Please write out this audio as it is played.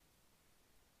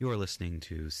You're listening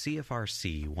to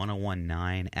CFRC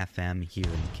 1019 FM here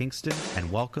in Kingston,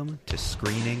 and welcome to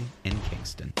Screening in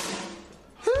Kingston.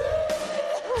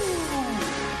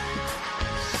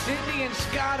 Cindy and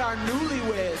Scott are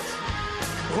newlyweds.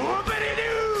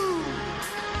 Whoopity-doo!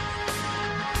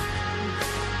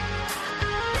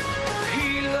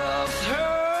 He loves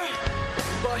her,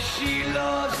 but she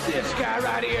loves this guy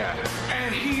right here.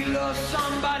 And he loves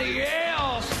somebody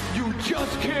else. You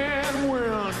just can't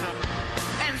win.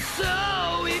 And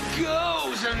so it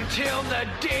goes until the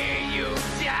day you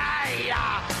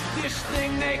die. This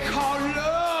thing they call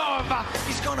love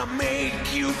is gonna make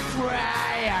you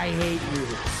cry. I hate you.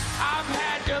 I've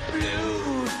had the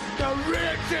blues, the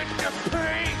reds and the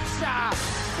pinks.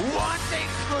 One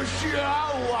thing's for sure.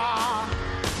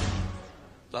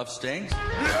 Love stinks?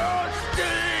 Love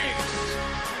stinks.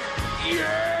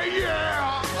 Yeah,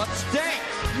 yeah. Love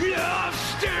stinks. Love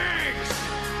stinks.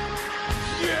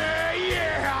 Yeah,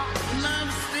 yeah.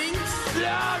 Love stinks?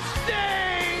 Love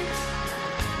stinks.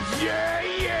 Yeah,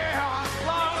 yeah.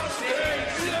 Love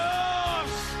stinks. Love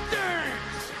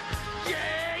stinks.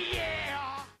 Yeah,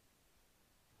 yeah.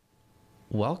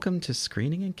 Welcome to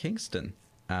Screening in Kingston.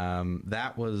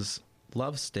 That was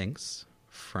Love Stinks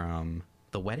from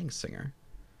The Wedding Singer.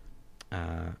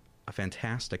 A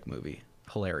fantastic movie.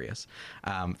 Hilarious.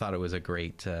 Thought it was a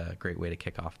great way to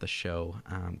kick off the show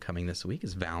coming this week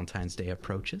as Valentine's Day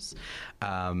approaches.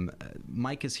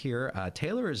 Mike is here.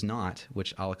 Taylor is not,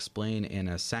 which I'll explain in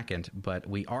a second, but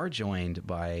we are joined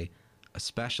by a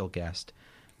special guest,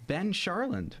 Ben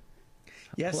Charland.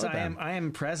 Yes, Hello, I am. Ben. I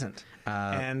am present,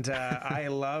 and I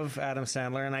love Adam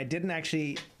Sandler. And I didn't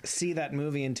actually see that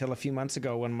movie until a few months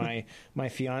ago when my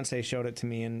fiance showed it to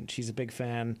me, and she's a big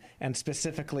fan, and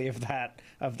specifically of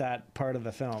that part of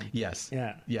the film. Yes.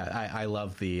 Yeah. I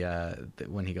love the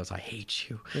when he goes, "I hate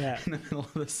you." Yeah. In the middle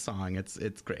of the song, it's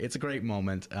great. It's a great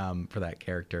moment for that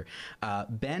character.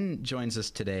 Ben joins us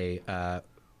today.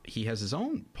 He has his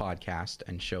own podcast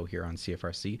and show here on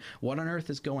CFRC. What on earth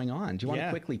is going on? Do you want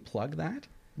to quickly plug that?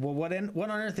 Well, what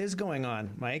on earth is going on,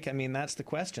 Mike? I mean, that's the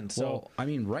question. So, Well, I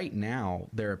mean, right now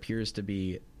there appears to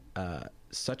be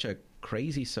such a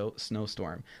crazy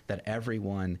snowstorm that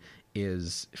everyone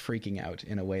is freaking out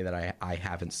in a way that I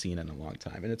haven't seen in a long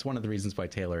time. And it's one of the reasons why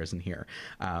Taylor isn't here.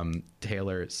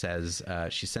 Taylor says,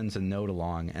 she sends a note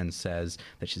along and says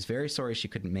that she's very sorry she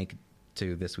couldn't make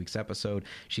to this week's episode.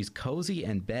 She's cozy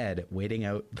in bed waiting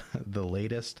out the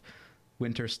latest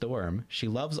winter storm. She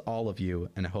loves all of you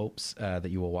and hopes that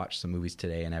you will watch some movies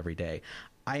today and every day.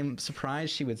 I'm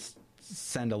surprised she would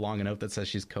send along a note that says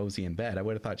she's cozy in bed. I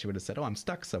would have thought she would have said, "Oh, I'm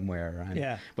stuck somewhere."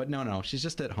 But no, she's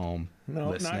just at home.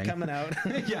 no, listening. not coming out.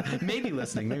 Yeah, maybe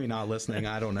listening, maybe not listening.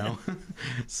 I don't know.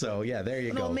 So yeah, there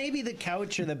you go. No, maybe the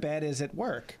couch or the bed is at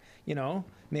work. You know,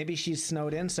 maybe she's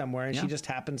snowed in somewhere and she just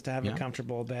happens to have a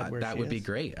comfortable bed where that she would be is.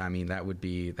 great. I mean, that would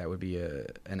be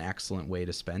an excellent way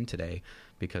to spend today,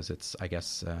 because it's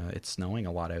snowing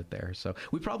a lot out there. So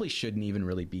we probably shouldn't even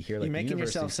really be here. Like, You're making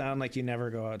yourself sound like you never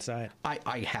go outside.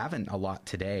 I haven't a lot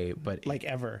today, but Like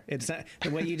ever. It's not, the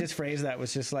way you just phrased that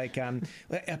was just like,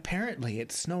 apparently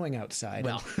it's snowing outside.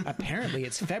 Well. And apparently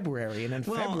it's February, and in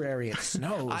February it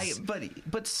snows.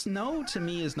 But snow to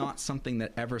me is not something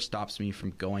that ever stops me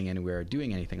from going anywhere or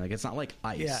doing anything. Like, it's not like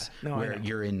ice where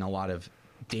you're in a lot of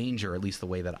danger, at least the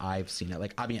way that I've seen it.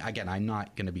 Like, I mean, again, I'm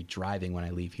not going to be driving when I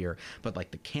leave here, but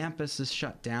like the campus is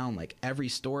shut down, like every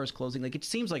store is closing. Like, it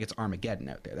seems like it's Armageddon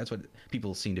out there. That's what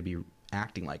people seem to be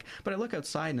acting like. But I look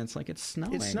outside and it's like it's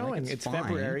snowing. It's snowing. Like, it's fine.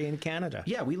 February in Canada.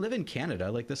 Yeah, we live in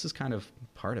Canada. Like, this is kind of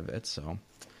part of it. So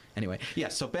anyway, yeah,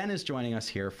 so Ben is joining us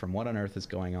here from What on Earth is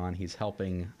Going On. He's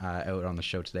helping out on the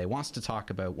show today. Wants to talk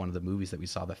about one of the movies that we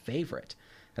saw, The Favorite.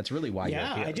 That's really why you're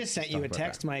here. I just sent you a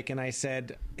text, Mike, and I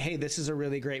said, hey, this is a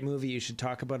really great movie. You should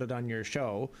talk about it on your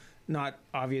show. Not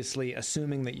obviously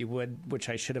assuming that you would, which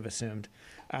I should have assumed,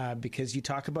 because you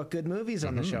talk about good movies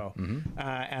on the show.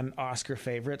 And Oscar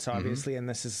favorites, obviously, and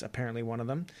this is apparently one of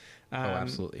them.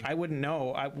 Absolutely. I wouldn't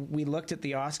know. We looked at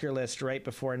the Oscar list right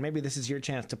before, and maybe this is your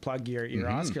chance to plug your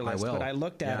Oscar list. I will. But I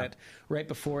looked at it right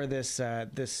before this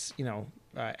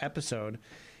episode.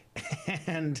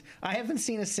 And I haven't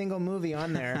seen a single movie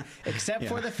on there except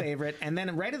for The Favorite. And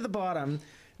then right at the bottom,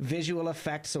 Visual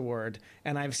Effects Award.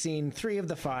 And I've seen 3 of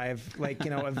the 5, like,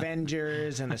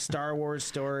 Avengers and A Star Wars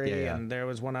Story. And there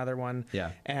was one other one.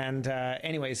 Yeah. And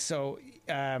anyway, so...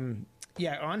 on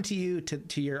to you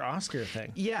to your Oscar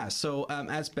thing. Yeah, so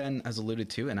as Ben has alluded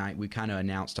to, and we kind of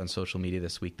announced on social media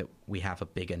this week that we have a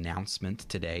big announcement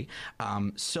today.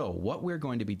 So what we're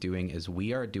going to be doing is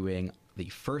we are doing the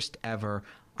first ever,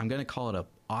 I'm going to call it a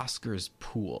Oscars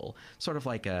pool, sort of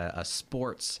like a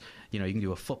sports, you can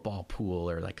do a football pool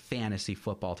or like fantasy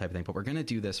football type of thing, but we're going to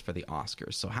do this for the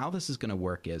Oscars. So how this is going to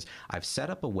work is I've set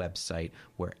up a website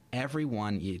where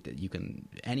everyone,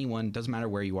 anyone, doesn't matter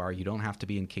where you are, you don't have to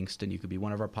be in Kingston, you could be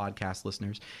one of our podcast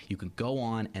listeners, you can go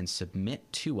on and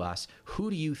submit to us who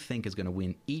do you think is going to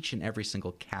win each and every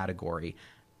single category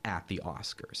at the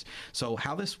Oscars. So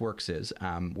how this works is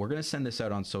we're going to send this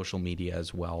out on social media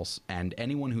as well, and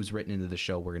anyone who's written into the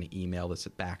show, we're going to email this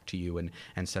back to you and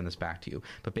send this back to you.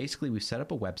 But basically, we've set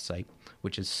up a website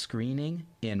which is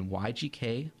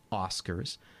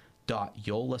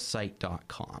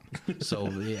screeninginygkoscars.yolasite.com. So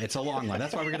it's a long one.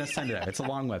 That's why we're going to send it out. It's a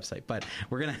long website, but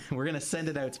we're gonna send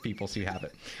it out to people so you have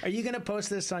it. Are you going to post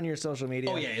this on your social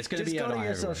media? Oh yeah, it's going to be just out go to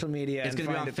your everywhere. social media. It's going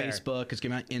to be on Facebook. It's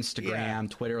going to be on Instagram,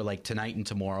 Twitter. Like tonight and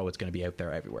tomorrow, it's going to be out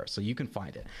there everywhere, so you can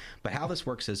find it. But how this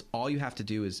works is all you have to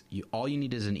do is all you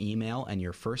need is an email and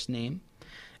your first name.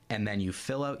 And then you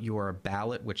fill out your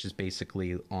ballot, which is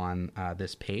basically on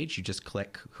this page. You just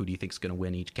click who do you think is going to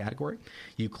win each category.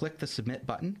 You click the submit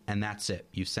button, and that's it.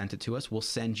 You sent it to us. We'll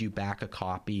send you back a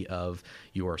copy of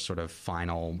your sort of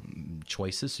final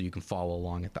choices so you can follow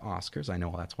along at the Oscars. I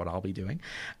know that's what I'll be doing.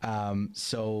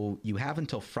 So you have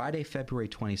until Friday, February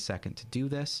 22nd to do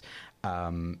this.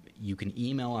 You can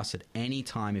email us at any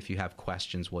time if you have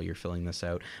questions while you're filling this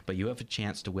out, but you have a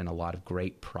chance to win a lot of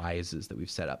great prizes that we've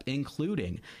set up,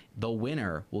 including the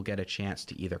winner will get a chance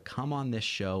to either come on this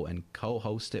show and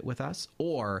co-host it with us,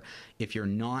 or if you're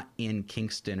not in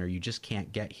Kingston or you just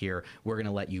can't get here, we're going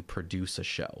to let you produce a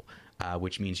show.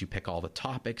 Which means you pick all the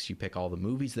topics, you pick all the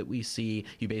movies that we see,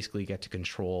 you basically get to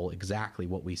control exactly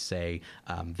what we say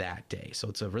that day. So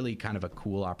it's a really kind of a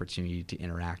cool opportunity to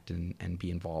interact and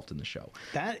be involved in the show.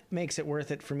 That makes it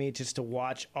worth it for me just to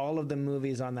watch all of the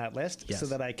movies on that list so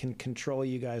that I can control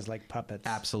you guys like puppets.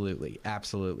 Absolutely.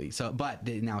 So, but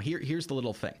now here's the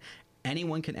little thing.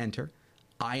 Anyone can enter.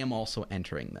 I am also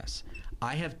entering this.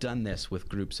 I have done this with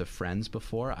groups of friends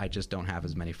before. I just don't have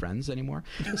as many friends anymore.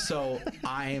 So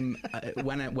I'm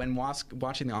when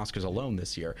watching the Oscars alone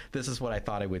this year, this is what I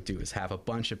thought I would do: is have a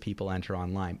bunch of people enter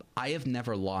online. I have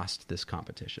never lost this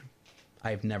competition. I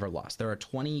have never lost. There are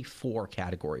 24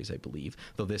 categories, I believe,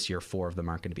 though this year 4 of them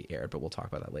aren't going to be aired, but we'll talk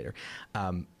about that later.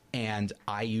 And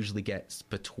I usually get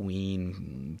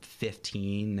between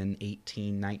 15 and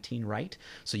 18, 19 right.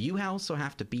 So you also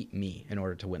have to beat me in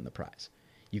order to win the prize.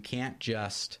 You can't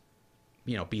just,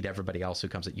 beat everybody else who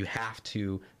comes in. You have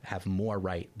to have more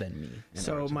right than me.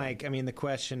 So, Mike, I mean, the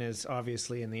question is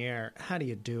obviously in the air. How do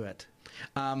you do it?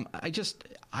 I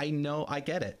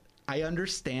get it. I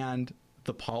understand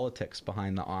the politics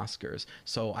behind the Oscars,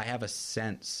 so I have a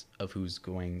sense of who's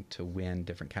going to win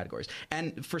different categories.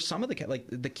 And for some of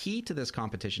the key to this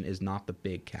competition is not the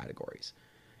big categories.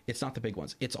 It's not the big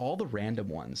ones. It's all the random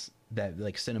ones that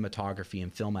like cinematography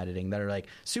and film editing that are like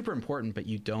super important, but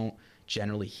you don't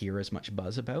generally hear as much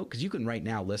buzz about, because you can right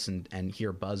now listen and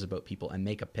hear buzz about people and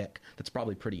make a pick that's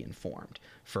probably pretty informed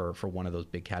for one of those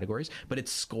big categories, but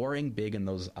it's scoring big in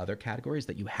those other categories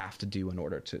that you have to do in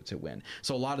order to win.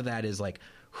 So a lot of that is like,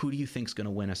 who do you think is going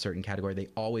to win a certain category? They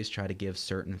always try to give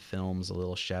certain films a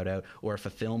little shout out, or if a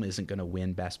film isn't going to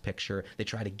win Best Picture, they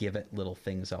try to give it little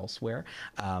things elsewhere.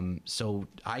 So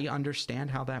I understand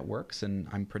how that works, and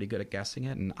I'm pretty good at guessing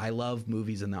it, and I love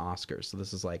movies in the Oscars, so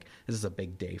this is a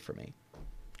big day for me.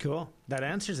 Cool. That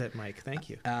answers it, Mike. Thank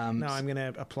you. Now I'm going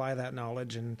to apply that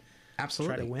knowledge and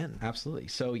absolutely try to win. Absolutely.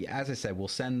 So as I said, we'll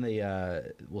send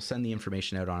the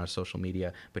information out on our social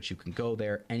media, but you can go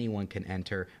there. Anyone can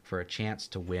enter for a chance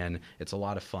to win. It's a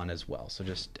lot of fun as well. So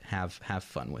just have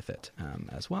fun with it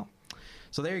as well.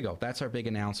 So there you go. That's our big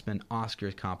announcement.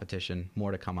 Oscars competition.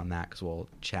 More to come on that because we'll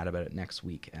chat about it next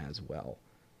week as well.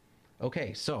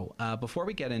 Okay, so before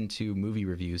we get into movie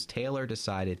reviews, Taylor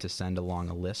decided to send along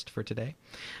a list for today.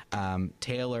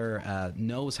 Taylor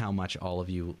knows how much all of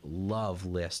you love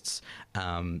lists,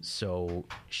 so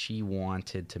she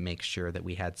wanted to make sure that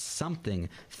we had something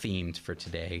themed for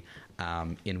today,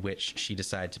 in which she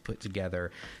decided to put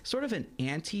together sort of an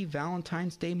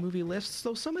anti-Valentine's Day movie list.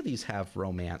 So some of these have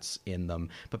romance in them,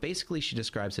 but basically she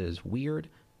describes it as weird,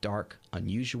 dark,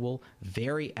 unusual,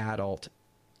 very adult,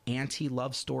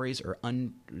 anti-love stories or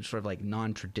sort of like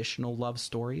non-traditional love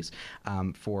stories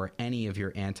for any of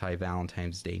your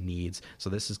anti-Valentine's Day needs. So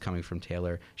this is coming from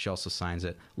Taylor. She also signs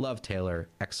it, Love Taylor,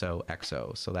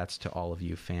 XOXO. So that's to all of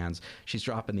you fans. She's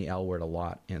dropping the L word a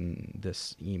lot in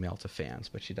this email to fans,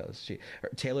 but she does.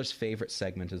 Taylor's favorite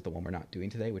segment is the one we're not doing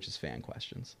today, which is fan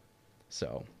questions.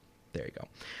 So There you go.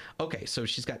 Okay, so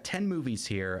she's got 10 movies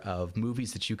here of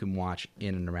movies that you can watch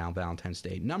in and around Valentine's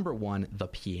Day. Number 1, The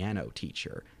Piano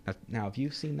Teacher. Now, have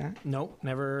you seen that? Nope,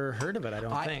 never heard of it, I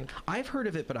don't think. I've heard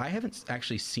of it, but I haven't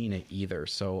actually seen it either.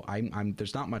 So I'm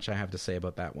there's not much I have to say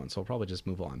about that one. So I'll probably just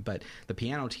move on. But The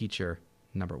Piano Teacher,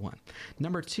 number 1.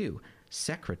 Number 2,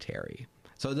 Secretary.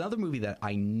 So another movie that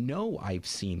I know I've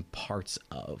seen parts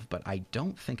of, but I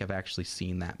don't think I've actually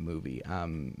seen that movie.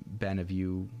 Ben, have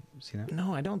you seen that?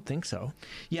 No, I don't think so.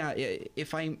 Yeah,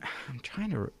 if I'm trying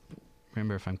to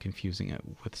remember if I'm confusing it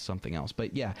with something else,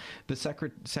 but yeah, the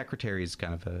Secretary is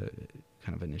kind of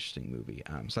an interesting movie.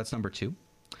 So that's number 2.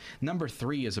 Number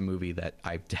 3 is a movie that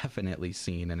I've definitely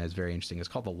seen and is very interesting. It's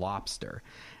called The Lobster,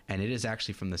 and it is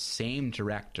actually from the same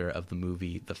director of the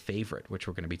movie The Favorite, which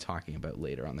we're going to be talking about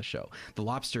later on the show. The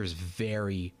Lobster is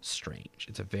very strange.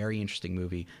 It's a very interesting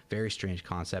movie, very strange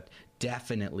concept,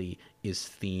 definitely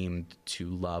is themed to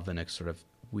love in a sort of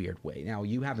weird way. Now,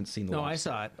 you haven't seen The Lobster. No, I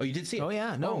saw it. Oh, you did see it? Oh,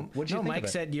 yeah. No, what'd you think Mike of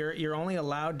it? said you're only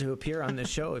allowed to appear on this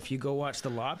show if you go watch The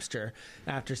Lobster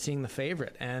after seeing The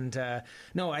Favorite. And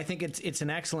no, I think it's an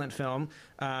excellent film.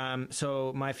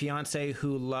 So my fiance,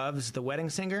 who loves The Wedding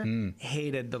Singer,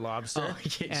 hated The Lobster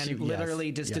and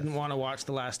literally just didn't want to watch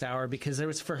the last hour because there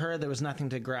was nothing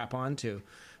to grapple onto.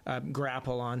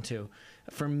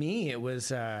 For me, it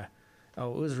was... it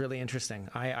was really interesting.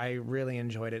 I really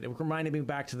enjoyed it. It reminded me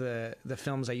back to the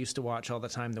films I used to watch all the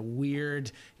time, the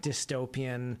weird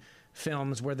dystopian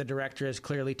films where the director has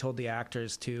clearly told the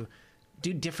actors to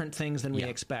do different things than we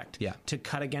expect, to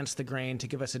cut against the grain, to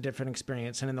give us a different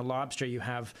experience. And in The Lobster, you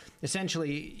have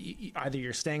essentially either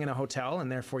you're staying in a hotel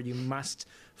and therefore you must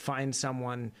find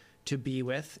someone to be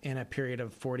with in a period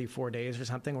of 44 days or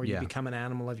something, or you become an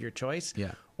animal of your choice,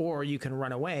 or you can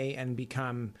run away and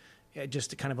become...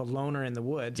 just kind of a loner in the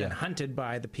woods and hunted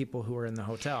by the people who are in the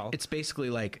hotel. It's basically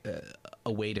like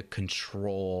a way to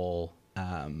control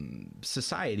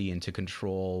society and to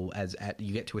control as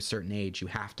you get to a certain age, you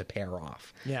have to pair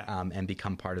off and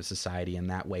become part of society in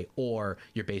that way, or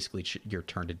you're basically you're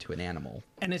turned into an animal.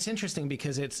 And it's interesting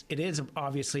because it is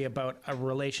obviously about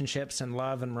relationships and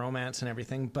love and romance and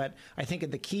everything, but I think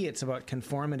at the key it's about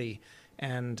conformity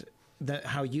and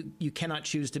how you cannot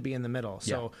choose to be in the middle.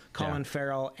 So Colin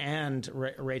Farrell and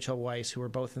Rachel Weisz, who are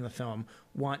both in the film,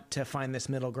 want to find this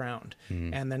middle ground,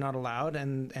 and they're not allowed.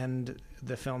 And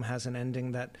the film has an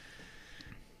ending that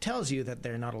tells you that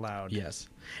they're not allowed. Yes.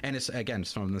 And it's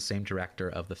from the same director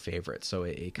of The Favorite. So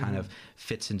it kind of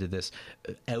fits into this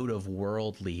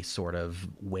out-of-worldly sort of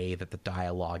way that the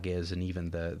dialogue is, and even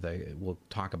we'll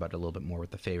talk about it a little bit more with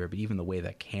The Favorite, but even the way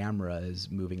that camera is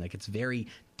moving, like it's very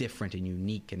different and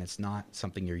unique, and it's not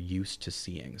something you're used to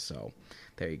seeing. So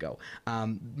there you go.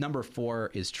 Number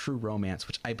 4 is True Romance,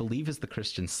 which I believe is the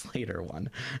Christian Slater one,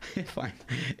 if I'm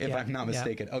not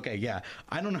mistaken. Yeah. Okay, yeah.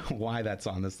 I don't know why that's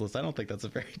on this list. I don't think that's a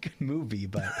very good movie,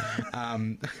 but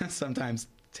sometimes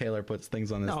Taylor puts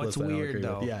things on this list. It's weird,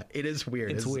 though. Yeah, it is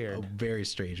weird. It's weird. A very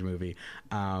strange movie.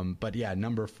 But yeah,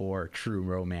 number 4, True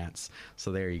Romance.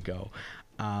 So there you go.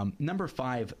 Number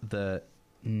 5, The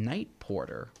Night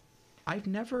Porter. I've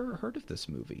never heard of this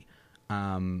movie.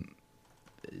 So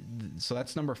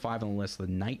that's number 5 on the list, The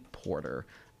Night Porter.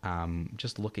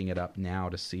 Just looking it up now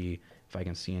to see if I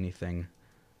can see anything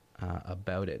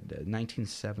about it.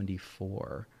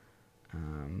 1974.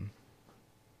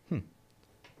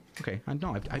 Okay, I've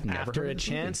never After heard a of this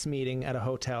chance meeting at a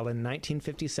hotel in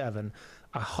 1957,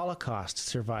 a Holocaust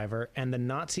survivor and the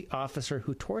Nazi officer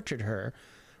who tortured her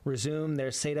resume their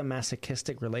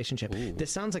sadomasochistic relationship. Ooh.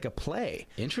 This sounds like a play.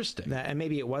 Interesting. And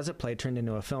maybe it was a play turned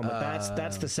into a film, but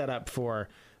that's the setup for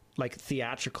like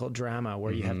theatrical drama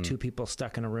where you have two people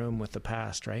stuck in a room with the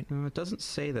past, right? No, it doesn't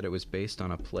say that it was based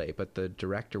on a play, but the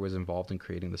director was involved in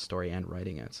creating the story and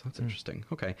writing it. So that's interesting.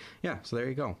 Okay. Yeah, so there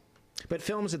you go. But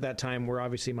films at that time were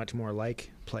obviously much more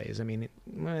like plays. I mean,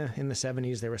 in the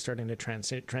 70s, they were starting to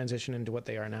transition into what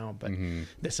they are now. But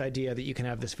this idea that you can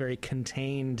have this very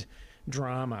contained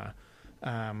drama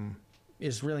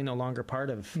is really no longer part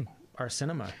of our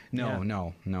cinema.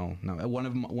 No.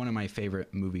 One of my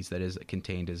favorite movies that is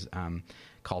contained is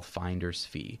called Finder's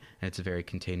Fee, and it's a very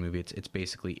contained movie. It's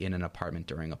basically in an apartment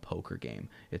during a poker game.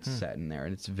 It's set in there,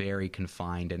 and it's very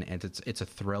confined, and it's a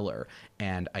thriller.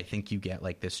 And I think you get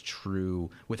like this true,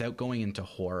 without going into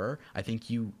horror, I think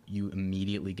you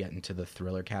immediately get into the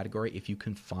thriller category if you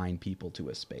confine people to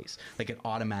a space. Like it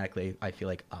automatically, I feel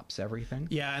like, ups everything.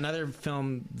 Yeah, another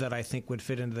film that I think would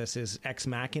fit into this is Ex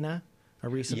Machina, a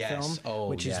recent film,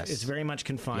 which is very much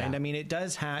confined. Yeah. I mean, it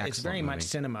does have, it's very much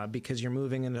cinema because you're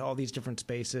moving into all these different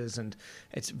spaces, and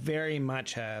it's very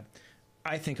much, I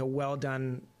think, a well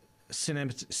done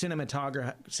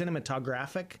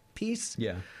cinematographic piece.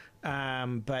 Yeah.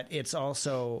 But it's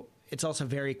also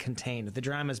very contained. The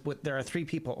drama is, there are 3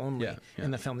 people only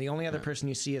in the film. The only other person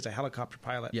you see is a helicopter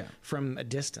pilot from a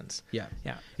distance. Yeah.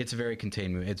 It's a very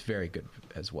contained movie. It's very good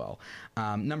as well.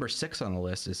 Number 6 on the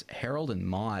list is Harold and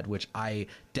Maude, which I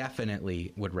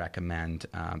definitely would recommend.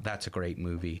 That's a great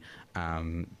movie.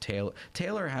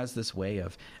 Taylor has this way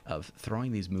of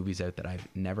throwing these movies out that I've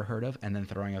never heard of, and then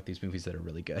throwing out these movies that are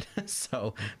really good.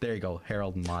 So there you go,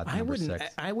 Harold and Maude, number 6.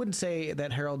 I wouldn't say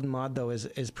that Harold and Maude, though,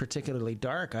 is particularly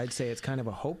dark. I'd say it's kind of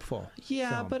a hopeful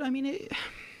film. But I mean,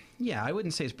 I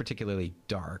wouldn't say it's particularly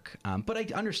dark, but I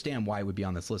understand why it would be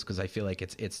on this list, because I feel like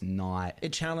it's not.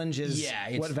 It challenges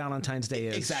what Valentine's Day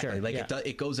is. Exactly. Sure.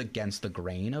 It goes against the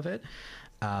grain of it.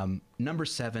 Number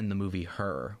 7, the movie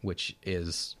Her, which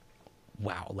is,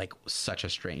 wow, like such a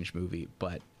strange movie,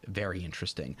 but very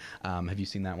interesting. Have you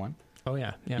seen that one? Oh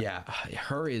yeah.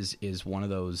 Her is one of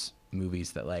those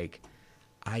movies that, like,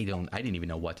 I didn't even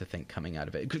know what to think coming out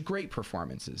of it. Great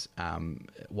performances.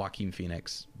 Joaquin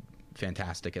Phoenix,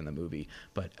 fantastic in the movie,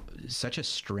 but such a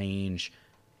strange.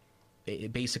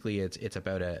 Basically, it's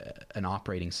about an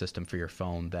operating system for your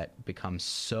phone that becomes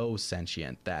so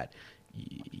sentient that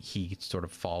he sort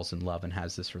of falls in love and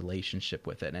has this relationship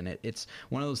with it. And it's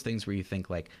one of those things where you think,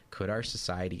 like, could our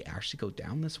society actually go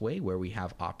down this way, where we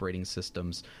have operating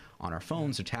systems on our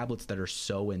phones or tablets that are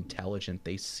so intelligent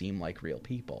they seem like real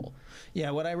people?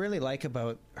 Yeah, what I really like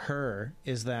about Her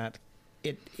is that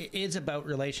it is about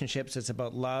relationships. It's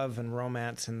about love and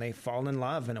romance, and they fall in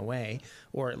love in a way,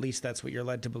 or at least that's what you're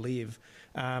led to believe.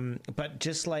 But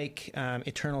just like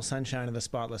Eternal Sunshine of the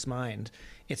Spotless Mind,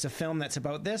 it's a film that's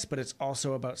about this, but it's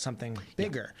also about something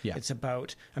bigger. Yeah. It's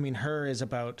about, Her is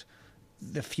about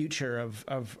the future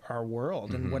of our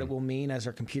world and what it will mean as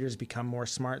our computers become more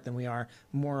smart than we are.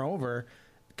 Moreover,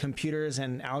 computers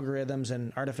and algorithms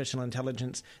and artificial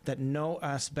intelligence that know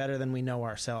us better than we know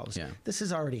ourselves. Yeah. This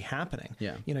is already happening.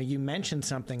 Yeah. You mention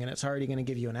something and it's already going to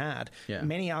give you an ad. Yeah.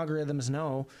 Many algorithms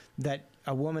know that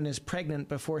a woman is pregnant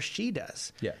before she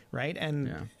does. Yeah. Right?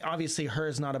 And obviously Her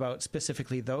is not about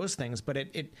specifically those things, but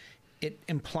it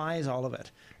implies all of it.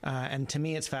 And to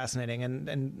me, it's fascinating.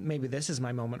 And maybe this is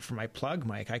my moment for my plug,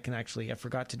 Mike. I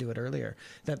forgot to do it earlier,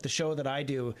 that the show that I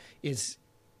do is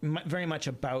very much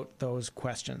about those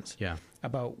questions. Yeah.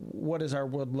 About what is our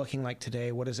world looking like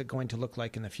today? What is it going to look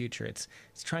like in the future? It's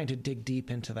trying to dig deep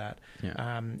into that.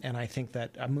 Yeah. And I think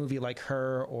that a movie like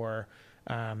Her or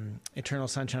Eternal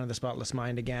Sunshine of the Spotless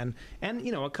Mind again, and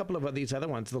a couple of these other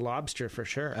ones, The Lobster for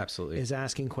sure, absolutely, is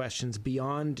asking questions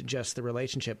beyond just the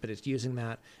relationship, but it's using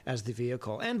that as the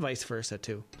vehicle, and vice versa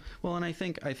too. Well, and I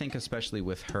think especially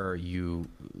with Her,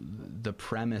 the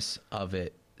premise of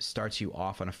it starts you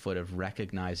off on a foot of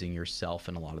recognizing yourself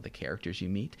in a lot of the characters you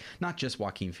meet, not just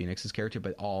Joaquin Phoenix's character,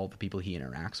 but all the people he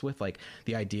interacts with. Like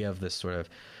the idea of this sort of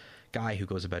guy who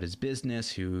goes about his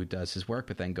business, who does his work,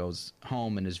 but then goes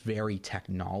home and is very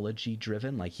technology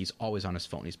driven. Like he's always on his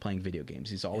phone. He's playing video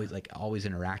games. He's always always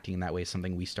interacting in that way,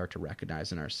 something we start to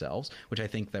recognize in ourselves, which I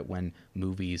think that when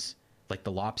movies like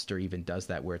The Lobster even does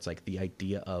that, where it's like the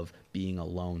idea of being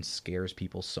alone scares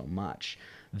people so much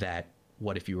that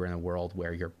what if you were in a world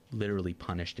where you're literally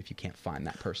punished if you can't find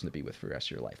that person to be with for the rest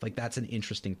of your life? Like, that's an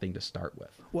interesting thing to start with.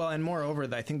 Well, and moreover,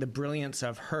 I think the brilliance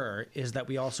of Her is that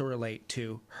we also relate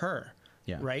to her.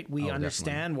 Yeah. Right? We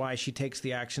understand why she takes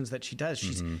the actions that she does.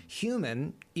 She's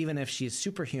human, even if she's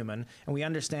superhuman, and we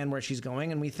understand where she's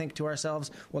going, and we think to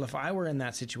ourselves, well, if I were in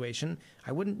that situation,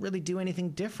 I wouldn't really do anything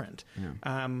different.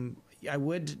 Yeah. I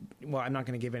would, well, I'm not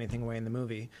going to give anything away in the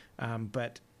movie,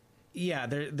 but yeah,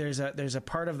 there's a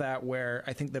part of that where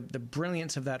I think the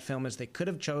brilliance of that film is they could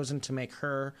have chosen to make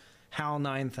her HAL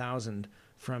 9000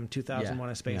 from 2001: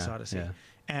 A Space Odyssey. Yeah.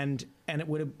 And that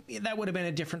would have been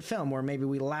a different film where maybe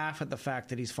we laugh at the fact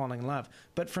that he's falling in love.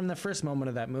 But from the first moment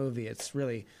of that movie, it's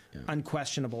really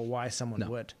unquestionable why someone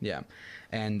would. Yeah.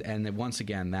 And once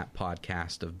again, that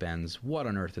podcast of Ben's What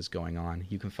on Earth is Going On,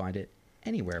 you can find it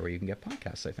anywhere where you can get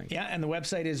podcasts, I think. Yeah, and the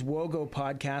website is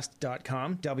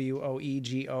wogopodcast.com,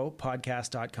 WOEGO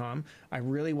podcast.com. I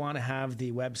really want to have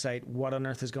the website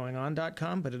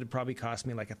whatonearthisgoingon.com, but it'd probably cost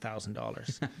me like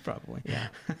 $1,000. Probably. Yeah.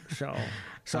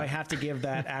 So I have to give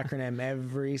that acronym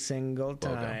every single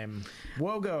time.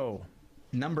 WOGO.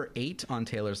 Number 8 on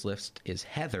Taylor's list is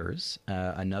Heathers,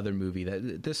 another movie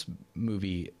this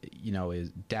movie, is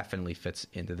definitely fits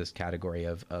into this category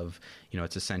of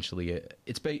it's essentially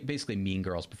it's basically Mean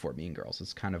Girls before Mean Girls.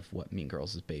 It's kind of what Mean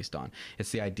Girls is based on.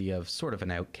 It's the idea of sort of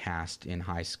an outcast in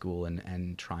high school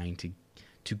and trying to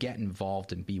to get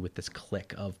involved and be with this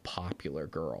clique of popular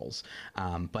girls.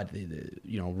 But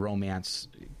romance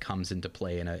comes into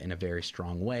play in a very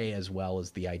strong way, as well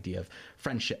as the idea of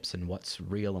friendships and what's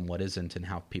real and what isn't, and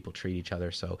how people treat each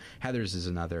other. So Heathers is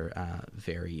another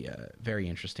very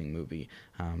interesting movie.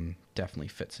 Definitely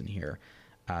fits in here.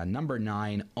 Number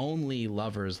 9, Only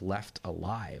Lovers Left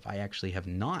Alive. I actually have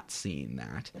not seen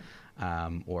that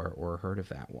or heard of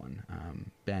that one.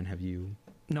 Ben, have you?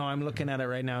 No, I'm looking at it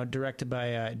right now. Directed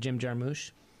by Jim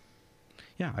Jarmusch.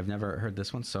 Yeah, I've never heard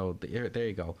this one. So there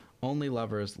you go. Only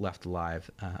Lovers Left Alive,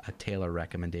 a Taylor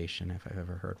recommendation if I've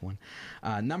ever heard one.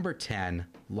 Number 10,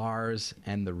 Lars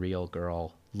and the Real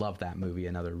Girl. Love that movie.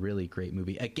 Another really great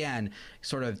movie. Again,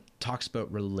 sort of talks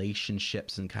about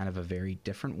relationships in kind of a very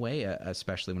different way,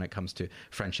 especially when it comes to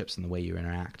friendships and the way you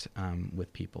interact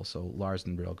with people. So Lars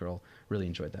and the Real Girl, really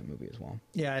enjoyed that movie as well.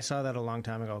 Yeah, I saw that a long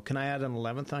time ago. Can I add an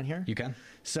 11th on here? You can.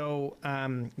 So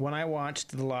when I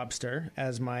watched The Lobster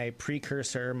as my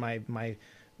precursor,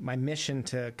 my mission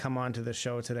to come onto the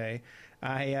show today,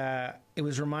 it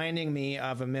was reminding me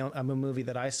of a movie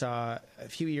that I saw a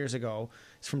few years ago.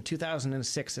 It's from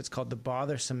 2006. It's called The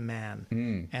Bothersome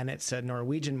Man, and it's a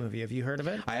Norwegian movie. Have you heard of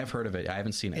it? I have heard of it. I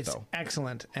haven't seen it, though. It's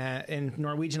excellent. In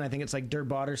Norwegian, I think it's like Der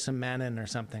Bothersome Mannen or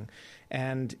something.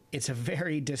 And it's a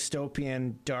very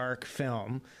dystopian, dark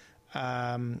film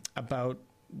about,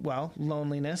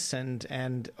 loneliness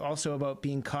and also about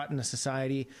being caught in a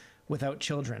society without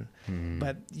children.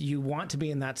 But you want to be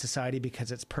in that society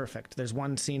because it's perfect. There's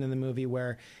one scene in the movie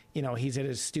where, he's at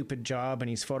his stupid job and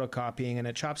he's photocopying and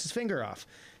it chops his finger off.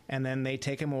 And then they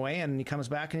take him away and he comes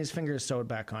back and his finger is sewed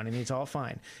back on and he's all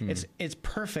fine. It's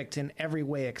perfect in every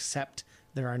way except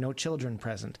there are no children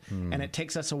present. And it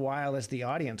takes us a while as the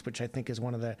audience, which I think is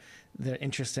one of the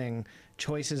interesting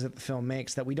choices that the film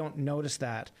makes, that we don't notice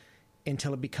that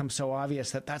until it becomes so obvious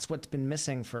that that's what's been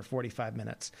missing for 45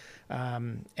 minutes.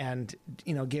 And,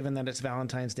 given that it's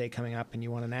Valentine's Day coming up and you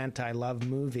want an anti-love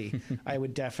movie, I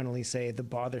would definitely say The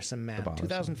Bothersome Man.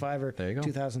 2005 or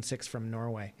 2006 from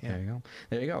Norway. Yeah.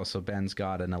 There you go. So Ben's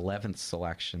got an 11th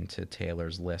selection to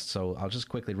Taylor's list. So I'll just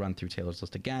quickly run through Taylor's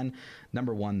list again.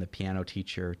 Number 1, The Piano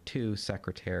Teacher. 2,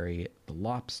 Secretary. The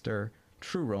Lobster.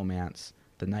 True Romance.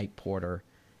 The Night Porter.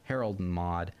 Harold and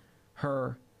Maude.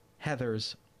 Her.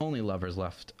 Heathers. Only Lovers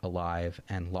Left Alive,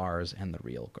 and Lars and the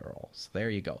Real Girl. So there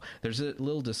you go. There's a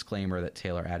little disclaimer that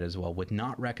Taylor added as well. Would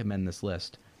not recommend this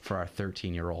list for our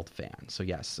 13-year-old fan. So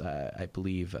yes, I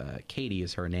believe Katie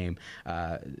is her name.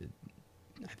 And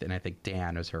I think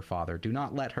Dan is her father. Do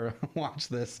not let her watch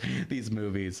these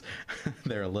movies.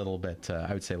 They're a little bit,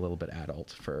 I would say, a little bit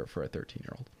adult for a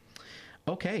 13-year-old.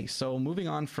 Okay, so moving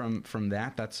on from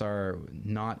that, that's our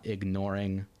not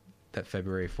ignoring that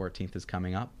February 14th is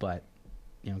coming up, but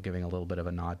giving a little bit of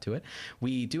a nod to it.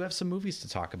 We do have some movies to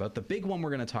talk about. The big one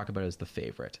we're going to talk about is The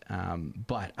Favorite.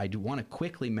 But I do want to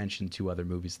quickly mention 2 other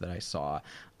movies that I saw.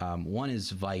 One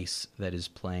is Vice, that is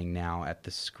playing now at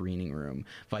the Screening Room.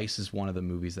 Vice is one of the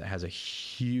movies that has a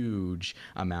huge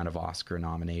amount of Oscar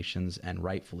nominations, and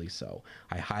rightfully so.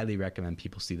 I highly recommend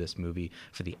people see this movie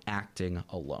for the acting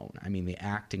alone. I mean, the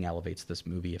acting elevates this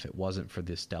movie. If it wasn't for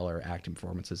the stellar acting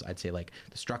performances, I'd say like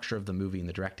the structure of the movie and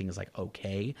the directing is like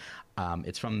okay.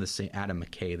 It's from the same Adam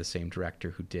McKay, the same director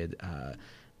who did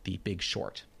The Big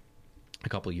Short a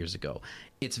couple years ago.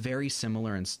 It's very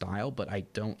similar in style, but I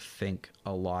don't think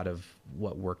a lot of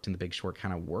what worked in The Big Short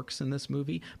kind of works in this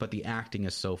movie. But the acting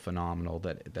is so phenomenal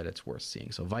that it's worth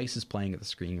seeing. So Vice is playing at the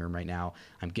Screening Room right now.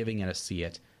 I'm giving it a see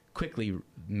it. Quickly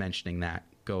mentioning that,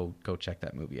 go check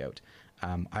that movie out.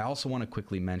 I also want to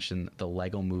quickly mention the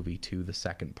Lego Movie 2, the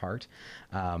second part.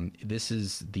 This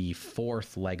is the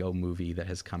 4th Lego movie that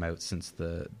has come out since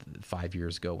the 5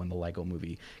 years ago when the Lego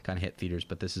Movie kind of hit theaters,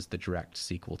 but this is the direct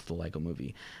sequel to the Lego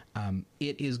Movie.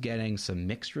 It is getting some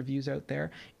mixed reviews out there.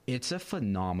 It's a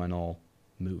phenomenal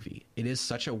movie. It is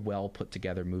such a well put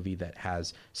together movie that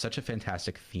has such a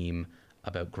fantastic theme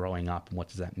about growing up and what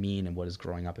does that mean and what does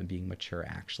growing up and being mature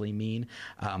actually mean,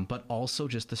 but also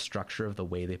just the structure of the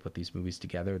way they put these movies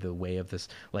together, the way of this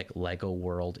like Lego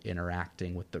world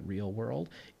interacting with the real world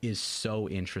is so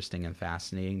interesting and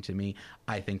fascinating to me.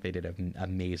 I think they did an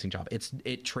amazing job.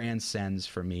 It transcends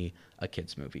for me a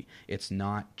kids movie. It's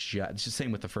not just, it's the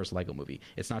same with the first Lego movie.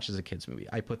 It's not just a kids movie.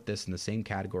 I put this in the same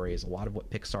category as a lot of what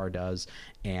Pixar does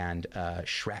and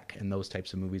Shrek and those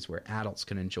types of movies where adults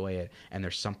can enjoy it and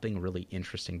there's something really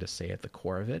interesting to say at the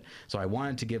core of it. So I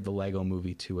wanted to give the Lego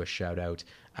Movie 2 a shout out.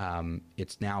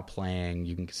 It's now playing,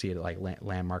 you can see it at like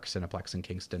Landmark Cineplex in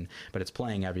Kingston, but it's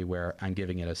playing everywhere. I'm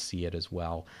giving it a see it as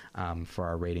well for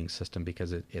our rating system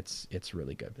because it's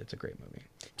really good. It's a great movie.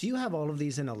 Do you have all of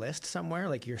these in a list somewhere,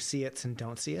 like your see it's and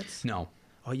don't see it's? No.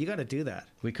 Oh, you got to do that.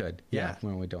 We could. Yeah.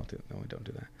 When we don't do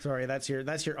that. Sorry, that's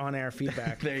your on-air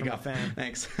feedback. There you from go. a fan.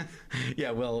 Thanks. Yeah,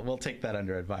 we'll take that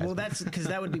under advisement. Well, that's because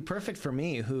that would be perfect for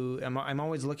me, who I'm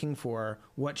always looking for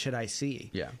what should I see.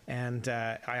 Yeah. And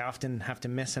I often have to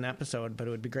miss an episode, but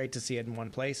it would be great to see it in one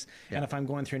place. Yeah. And if I'm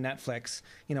going through Netflix,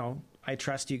 I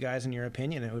trust you guys and your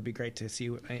opinion. It would be great to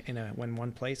see in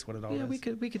one place what it all is.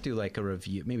 Yeah, we could do like a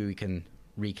review. Maybe we can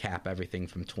recap everything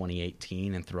from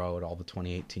 2018 and throw out all the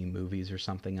 2018 movies or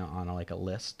something on like a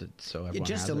list, so everyone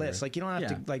just has a it, list. or- Like you don't have Yeah.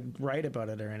 to like write about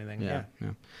it or anything. Yeah.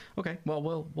 Okay. Well,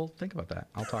 we'll think about that.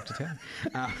 I'll talk to Ted.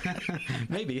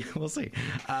 Maybe we'll see.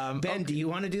 Ben, do you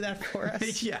want to do that for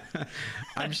us? Yeah,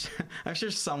 I'm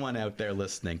sure someone out there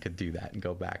listening could do that and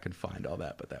go back and find all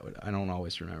that. But I don't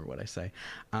always remember what I say.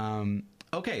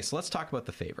 Okay, so let's talk about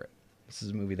The Favorite. This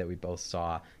is a movie that we both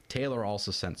saw. Taylor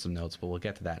also sent some notes, but we'll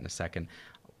get to that in a second.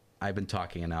 I've been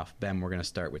talking enough. Ben, we're going to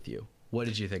start with you. What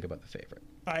did you think about The Favorite?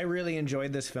 I really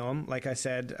enjoyed this film. Like I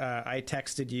said, I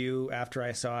texted you after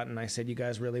I saw it, and I said, "You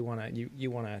guys really want to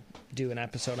you want to do an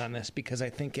episode on this because I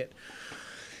think it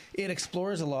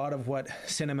explores a lot of what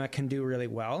cinema can do really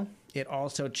well. It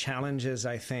also challenges,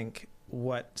 I think,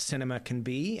 what cinema can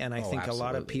be, and I think a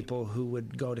lot of absolutely. people who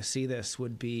would go to see this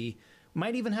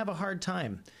might even have a hard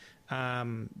time."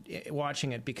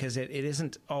 Watching it because it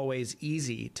isn't always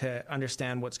easy to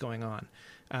understand what's going on.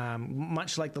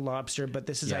 Much like The Lobster, but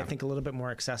this is, I think, a little bit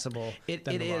more accessible It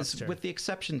than The is, Lobster. with the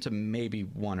exception to maybe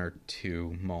one or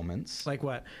two moments. Like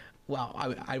what?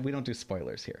 Well, we don't do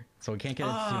spoilers here, so we can't get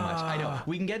into too much. I know.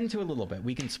 We can get into a little bit.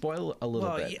 We can spoil a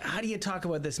little bit. How do you talk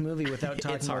about this movie without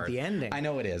talking It's about hard. the ending? I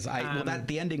know it is.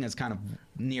 The ending is kind of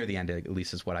near the end, at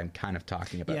least is what I'm kind of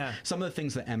talking about. Yeah. Some of the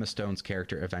things that Emma Stone's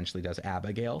character eventually does,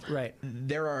 Abigail. Right.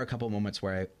 There are a couple of moments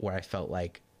where I felt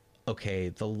like, okay,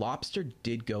 The Lobster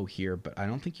did go here, but I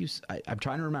don't think I'm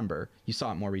trying to remember. You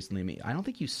saw it more recently than me. I don't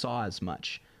think you saw as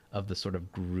much of the sort of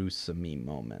gruesome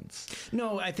moments.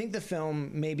 No, I think the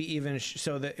film maybe even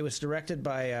it was directed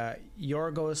by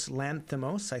Yorgos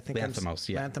Lanthimos. I think Lanthimos,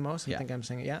 yeah. Lanthimos. I Yeah. think I'm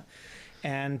saying it. Yeah.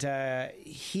 And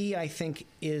he, I think,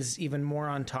 is even more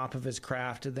on top of his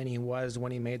craft than he was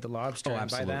when he made The Lobster. Oh, And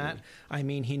by that, absolutely. I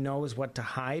mean he knows what to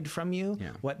hide from you, Yeah.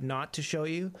 what not to show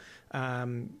you.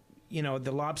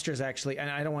 The Lobster is actually, and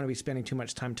I don't want to be spending too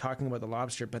much time talking about The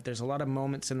Lobster, but there's a lot of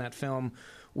moments in that film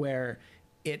where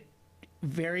it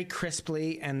very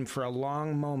crisply and for a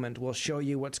long moment will show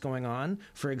you what's going on.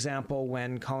 For example,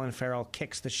 when Colin Farrell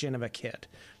kicks the shin of a kid,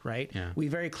 right? Yeah. We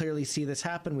very clearly see this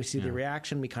happen. We see the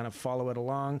reaction. We kind of follow it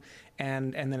along,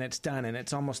 and then it's done. And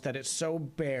it's almost that it's so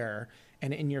bare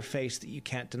and in your face that you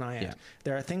can't deny it. Yeah.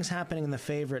 There are things happening in The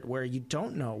Favorite where you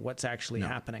don't know what's actually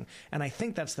happening. And I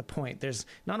think that's the point. There's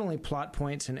not only plot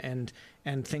points and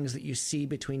things that you see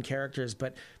between characters,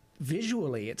 but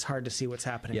visually it's hard to see what's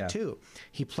happening too.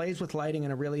 He plays with lighting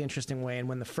in a really interesting way. And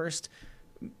when the first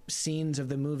scenes of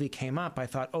the movie came up, I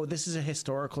thought, oh, this is a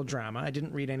historical drama. I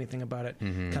didn't read anything about it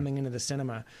coming into the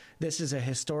cinema. This is a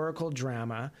historical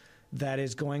drama that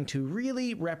is going to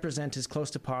really represent as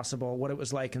close to possible what it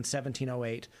was like in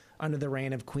 1708 under the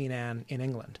reign of Queen Anne in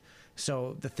England.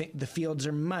 So the fields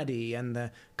are muddy and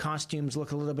the costumes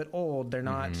look a little bit old. They're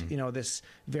not, this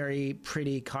very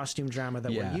pretty costume drama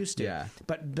that we're used to. Yeah.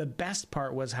 But the best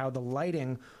part was how the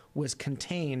lighting was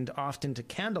contained often to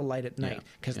candlelight at night,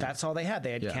 because that's all they had.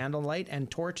 They had candlelight and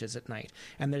torches at night.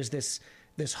 And there's this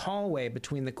hallway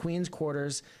between the Queen's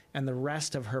quarters and the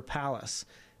rest of her palace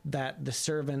that the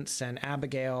servants and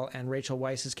Abigail and Rachel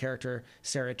Weisz's character,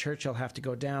 Sarah Churchill, have to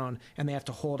go down, and they have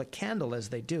to hold a candle as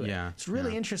they do it. Yeah, It's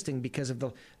really interesting because of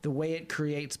the way it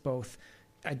creates both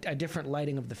a different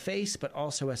lighting of the face, but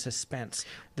also a suspense.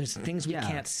 There's things we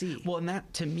can't see. Well, and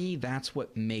that, to me, that's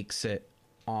what makes it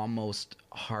almost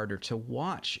harder to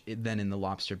watch than in The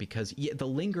Lobster, because the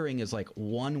lingering is like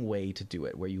one way to do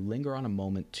it, where you linger on a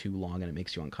moment too long and it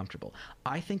makes you uncomfortable.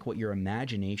 I think what your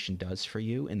imagination does for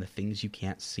you and the things you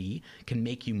can't see can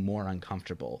make you more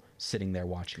uncomfortable sitting there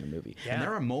watching a movie. Yeah. And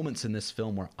there are moments in this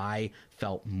film where I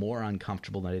felt more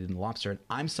uncomfortable than I did in The Lobster. And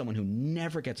I'm someone who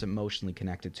never gets emotionally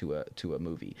connected to a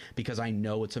movie because I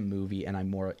know it's a movie and I'm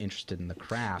more interested in the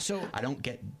craft. So- I don't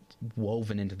get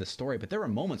woven into the story, but there were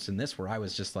moments in this where I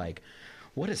was just like,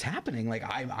 what is happening? Like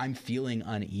I'm feeling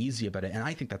uneasy about it, and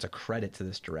I think that's a credit to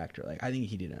this director. Like I think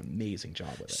he did an amazing job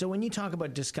with it. So when you talk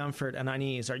about discomfort and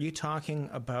unease, are you talking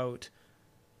about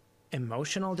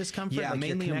emotional discomfort? Yeah, like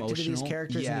mainly you're connected to these emotional.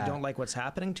 characters and Yeah. you don't like what's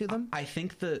happening to them? I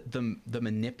think the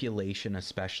manipulation,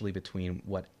 especially between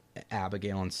what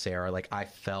Abigail and Sarah, like I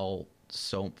felt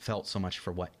so much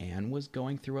for what Anne was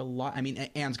going through a lot. I mean,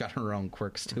 Anne's got her own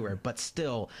quirks to her, but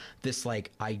still, this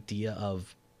like idea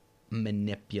of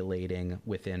manipulating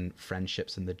within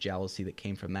friendships and the jealousy that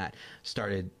came from that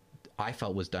I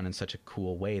felt was done in such a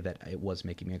cool way that it was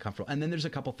making me uncomfortable. And then there's a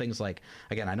couple things like,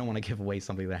 again, I don't want to give away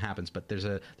something that happens, but there's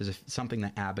something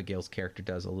that Abigail's character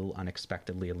does a little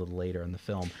unexpectedly a little later in the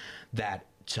film that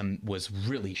was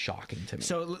really shocking to me.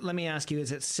 So let me ask you,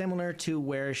 is it similar to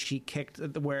where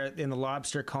in The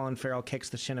Lobster, Colin Farrell kicks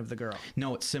the shin of the girl?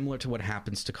 No, it's similar to what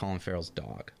happens to Colin Farrell's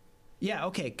dog. Yeah,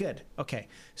 okay, good. Okay.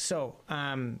 So,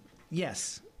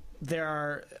 yes, there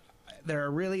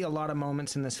are really a lot of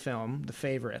moments in this film, The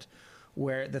Favorite,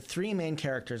 where the three main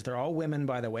characters, they're all women,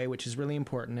 by the way, which is really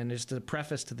important, and just a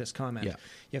preface to this comment. Yeah.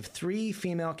 You have three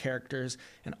female characters,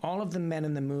 and all of the men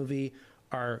in the movie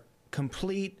are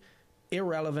complete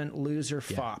irrelevant loser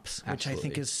fops, which I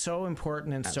think is so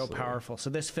important and so powerful. So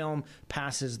this film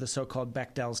passes the so-called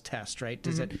Bechdel's test, right?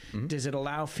 Does it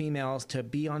allow females to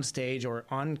be on stage or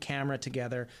on camera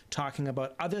together talking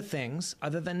about other things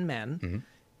other than men,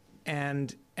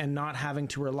 and not having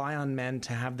to rely on men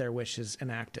to have their wishes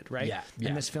enacted, right? Yeah.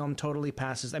 And this film totally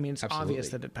passes. I mean, it's obvious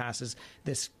that it passes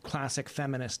this classic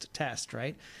feminist test,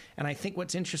 right? And I think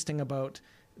what's interesting about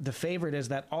The Favorite is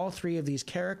that all three of these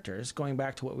characters, going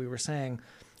back to what we were saying,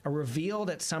 are revealed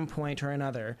at some point or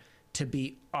another to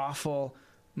be awful,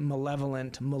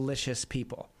 malevolent, malicious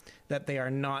people, that they are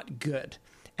not good.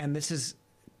 And this is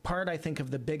part, I think,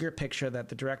 of the bigger picture that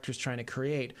the director's trying to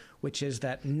create, which is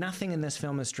that nothing in this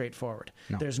film is straightforward.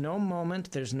 No. There's no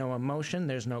moment, there's no emotion,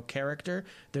 there's no character,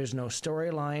 there's no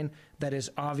storyline that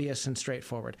is obvious and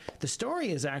straightforward. The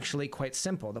story is actually quite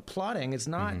simple. The plotting is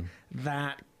not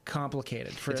that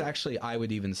complicated. It's actually, I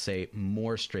would even say,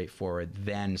 more straightforward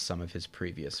than some of his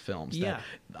previous films. Yeah.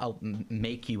 I'll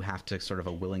make you have to sort of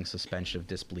a willing suspension of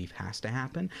disbelief has to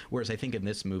happen. Whereas I think in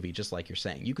this movie, just like you're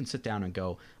saying, you can sit down and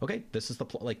go, okay, this is the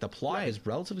plot. Like the plot is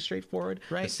relatively straightforward.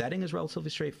 Right. The setting is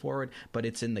relatively straightforward, but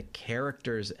it's in the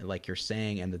characters, like you're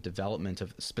saying, and the development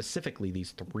of specifically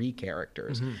these three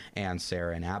characters, and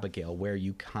Sarah and Abigail, where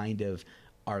you kind of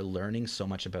are learning so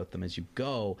much about them as you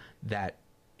go that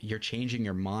you're changing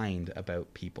your mind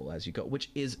about people as you go,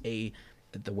 which is the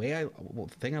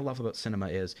thing I love about cinema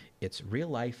is it's real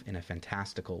life in a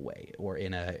fantastical way, or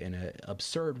in a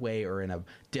absurd way, or in a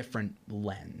different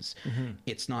lens.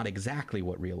 It's not exactly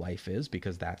what real life is,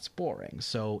 because that's boring.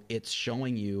 So it's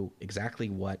showing you exactly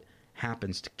what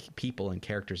happens to people and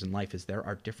characters in life. Is there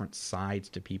are different sides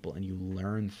to people, and you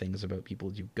learn things about people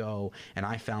as you go. And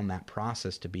I found that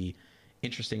process to be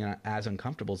interesting and as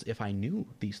uncomfortable as if I knew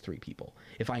these three people,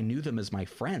 if I knew them as my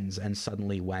friends, and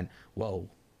suddenly went, whoa,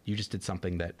 you just did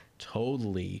something that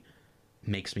totally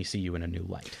makes me see you in a new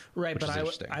light. Right, but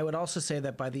I would also say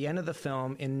that by the end of the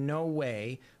film, in no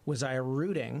way was I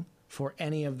rooting for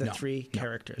any of the three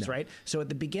characters, right? So at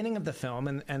the beginning of the film,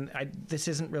 and this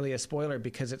isn't really a spoiler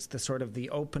because it's the sort of the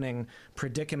opening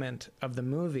predicament of the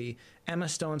movie, Emma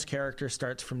Stone's character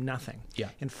starts from nothing. Yeah.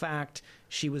 In fact,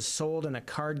 she was sold in a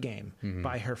card game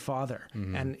by her father,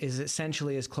 and is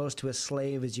essentially as close to a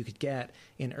slave as you could get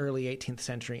in early 18th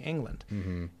century England.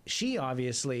 She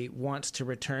obviously wants to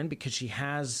return because she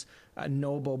has a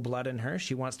noble blood in her.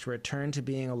 She wants to return to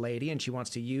being a lady, and she wants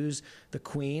to use the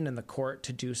Queen and the court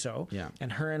to do so. Yeah.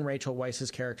 And her and Rachel Weisz's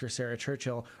character, Sarah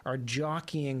Churchill, are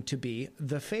jockeying to be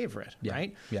the favorite,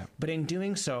 right? Yeah. But in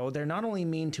doing so, they're not only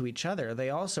mean to each other, they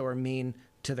also are mean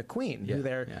to the Queen, who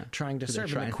they're trying to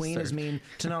serve. And the Queen is mean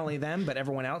to not only them, but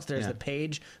everyone else. There's the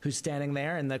page who's standing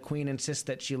there, and the Queen insists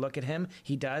that she look at him.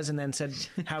 He does, and then said,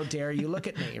 "How dare you look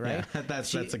at me?" Right? Yeah,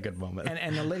 that's a good moment.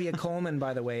 And Olivia Colman,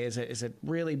 by the way, is a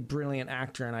really brilliant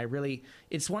actor, and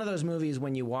it's one of those movies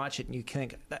when you watch it and you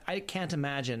think, I can't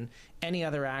imagine any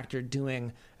other actor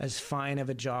doing as fine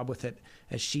of a job with it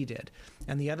as she did.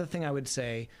 And the other thing I would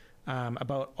say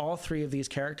about all three of these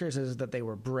characters is that they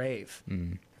were brave.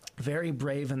 Very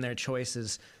brave in their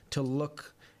choices to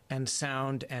look and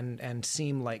sound and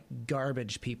seem like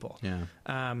garbage people.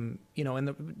 Yeah.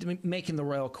 Making the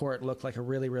royal court look like a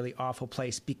really, really awful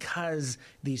place because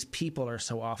these people are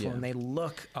so awful, and they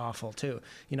look awful too.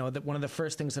 One of the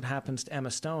first things that happens to Emma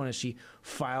Stone is she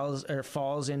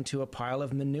falls into a pile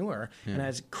of manure and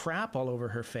has crap all over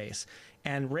her face.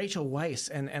 And Rachel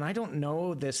Weisz, and I don't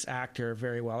know this actor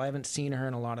very well. I haven't seen her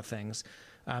in a lot of things.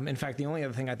 In fact, the only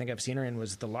other thing I think I've seen her in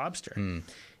was The Lobster.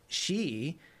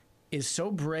 She is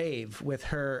so brave with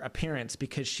her appearance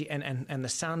because she and the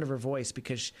sound of her voice,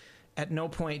 because at no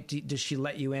point does she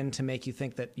let you in to make you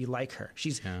think that you like her.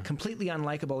 She's completely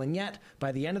unlikable, and yet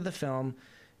by the end of the film,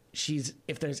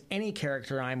 if there's any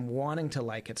character I'm wanting to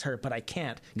like, it's her, but I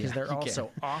can't because they're all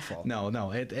so awful. No,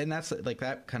 and that's like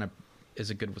that kind of is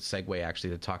a good segue actually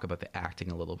to talk about the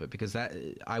acting a little bit, because that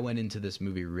I went into this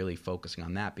movie really focusing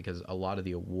on that, because a lot of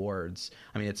the awards,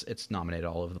 I mean, it's nominated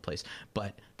all over the place,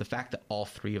 but the fact that all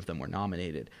three of them were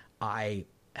nominated, I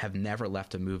have never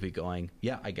left a movie going,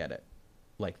 yeah, I get it,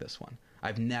 like this one.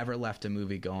 I've never left a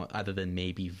movie going, other than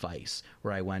maybe Vice,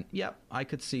 where I went, yep, I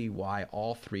could see why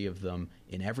all three of them,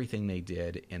 in everything they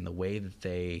did, in the way that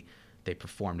they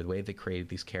performed, the way they created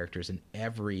these characters in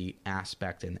every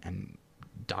aspect, and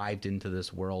dived into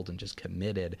this world and just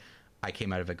committed, I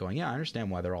came out of it going, yeah, I understand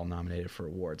why they're all nominated for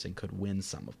awards and could win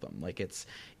some of them. Like, it's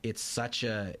such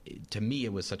a, to me,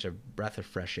 it was such a breath of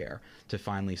fresh air to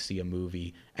finally see a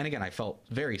movie. And again, I felt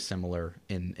very similar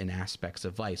in aspects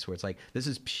of Vice, where it's like, this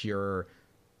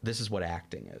is what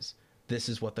acting is. This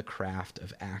is what the craft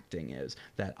of acting is,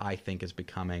 that I think is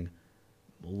becoming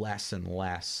less and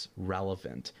less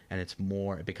relevant, and it's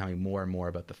becoming more and more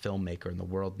about the filmmaker and the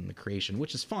world and the creation,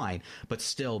 which is fine, but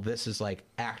still, this is like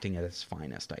acting at its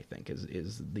finest, I think,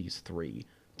 is these three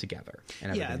together.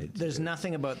 And yeah, there's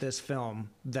nothing about this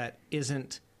film that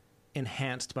isn't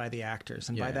enhanced by the actors,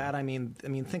 and by that I mean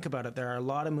think about it. There are a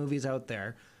lot of movies out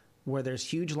there where there's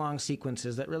huge long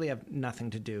sequences that really have nothing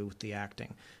to do with the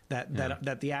acting.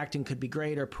 That the acting could be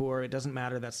great or poor, it doesn't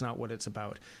matter, that's not what it's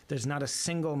about. There's not a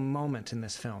single moment in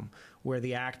this film where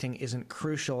the acting isn't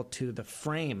crucial to the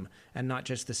frame and not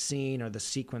just the scene or the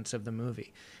sequence of the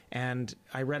movie. And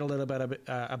I read a little bit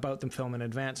about the film in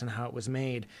advance and how it was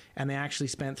made, and they actually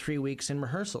spent 3 weeks in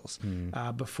rehearsals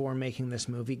before making this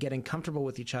movie, getting comfortable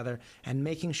with each other and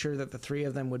making sure that the three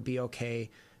of them would be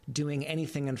okay doing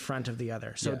anything in front of the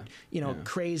other. So,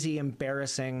 crazy,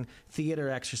 embarrassing theater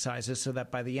exercises, so that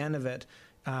by the end of it,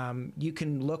 you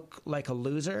can look like a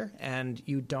loser and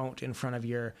you don't in front of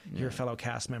your fellow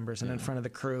cast members and in front of the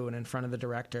crew and in front of the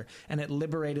director. And it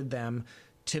liberated them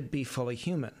to be fully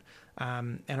human.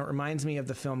 And it reminds me of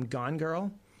the film Gone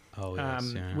Girl. Oh,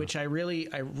 yes, which I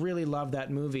really love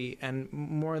that movie, and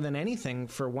more than anything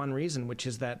for one reason, which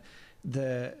is that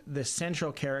the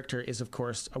central character is, of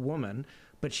course, a woman,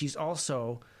 but she's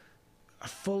also a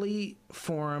fully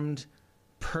formed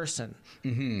person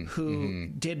who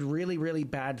did really, really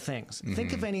bad things.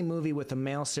 Think of any movie with a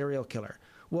male serial killer.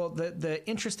 Well, the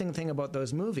interesting thing about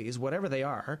those movies, whatever they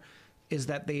are, is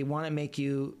that they want to make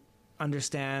you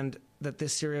understand that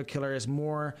this serial killer is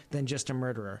more than just a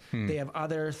murderer. They have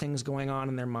other things going on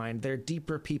in their mind. They're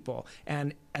deeper people.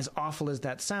 And as awful as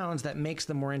that sounds, that makes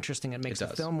them more interesting. It makes the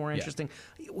film more interesting.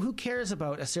 Who cares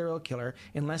about a serial killer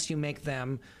unless you make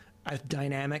them a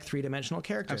dynamic, three-dimensional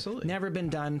character? Absolutely. Never been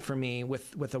done for me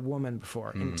with a woman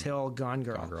before until Gone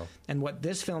Girl. And what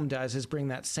this film does is bring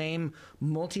that same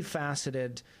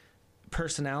multifaceted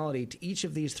personality to each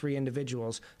of these three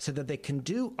individuals, so that they can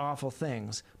do awful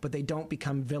things, but they don't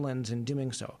become villains in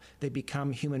doing so. They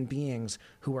become human beings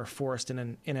who are forced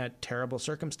in a terrible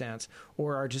circumstance,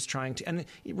 or are just trying to. And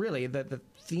really, the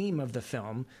theme of the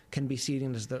film can be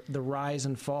seen as the rise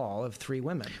and fall of three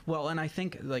women. Well, and I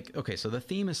think, so the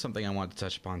theme is something I wanted to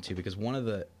touch upon too, because one of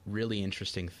the really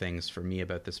interesting things for me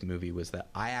about this movie was that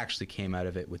I actually came out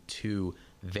of it with two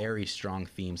very strong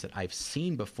themes that I've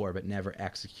seen before but never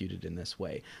executed in this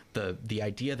way. The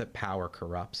idea that power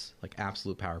corrupts, like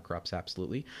absolute power corrupts,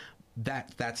 absolutely.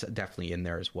 That's definitely in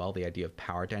there as well, the idea of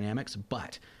power dynamics,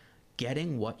 but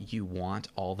getting what you want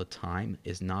all the time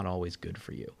is not always good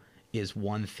for you, is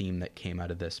one theme that came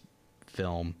out of this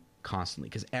film constantly.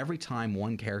 Because every time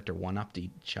one character one-upped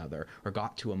each other or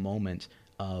got to a moment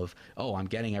of, oh, I'm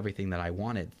getting everything that I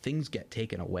wanted, things get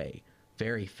taken away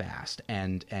very fast,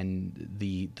 and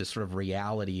the sort of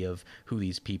reality of who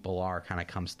these people are kind of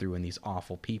comes through in these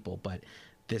awful people. But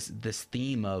this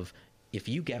theme of, if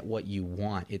you get what you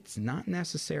want, it's not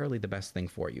necessarily the best thing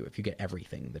for you if you get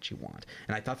everything that you want.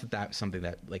 And I thought that was something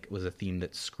that was a theme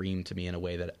that screamed to me in a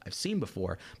way that I've seen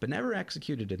before but never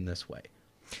executed in this way.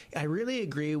 I really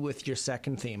agree with your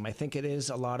second theme. I think it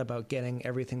is a lot about getting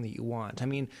everything that you want. I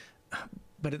mean,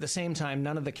 but at the same time,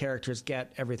 none of the characters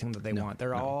get everything that they want.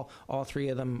 They're all three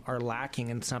of them are lacking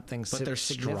in something significant. But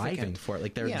they're striving for it.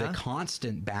 Like, the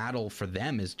constant battle for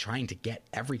them is trying to get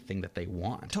everything that they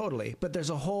want. Totally. But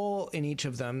there's a hole in each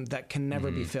of them that can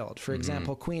never be filled. For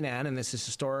example, Queen Anne, and this is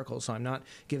historical, so I'm not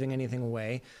giving anything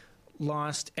away,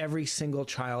 lost every single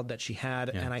child that she had,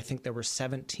 and I think there were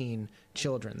 17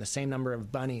 children, the same number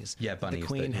of bunnies, bunnies the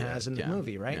Queen has in the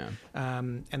movie, right? Yeah.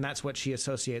 And that's what she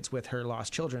associates with her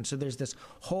lost children. So there's this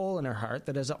hole in her heart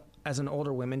that as an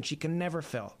older woman, she can never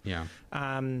fill. Yeah.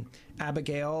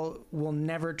 Abigail will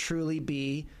never truly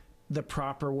be the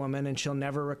proper woman, and she'll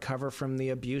never recover from the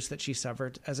abuse that she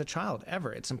suffered as a child,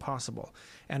 ever. It's impossible.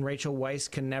 And Rachel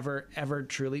Weisz can never, ever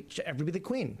truly ever be the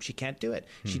queen. She can't do it.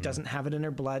 She doesn't have it in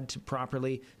her blood to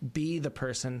properly be the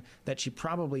person that she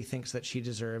probably thinks that she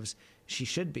deserves she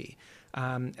should be.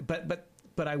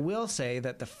 But I will say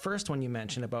that the first one you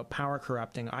mentioned about power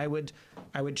corrupting, I would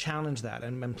challenge that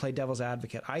and play devil's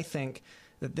advocate. I think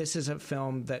that this is a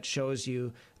film that shows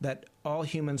you that all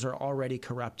humans are already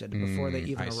corrupted before they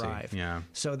even arrive. Yeah.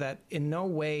 So that in no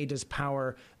way does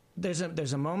power... There's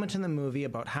a moment in the movie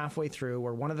about halfway through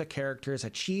where one of the characters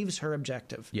achieves her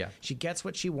objective. Yeah. She gets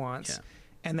what she wants,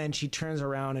 and then she turns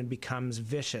around and becomes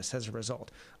vicious as a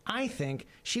result. I think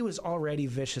she was already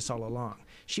vicious all along.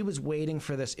 She was waiting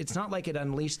for this. It's not like it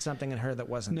unleashed something in her that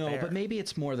wasn't there. No, but maybe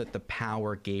it's more that the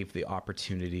power gave the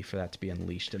opportunity for that to be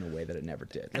unleashed in a way that it never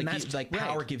did. And Like, that's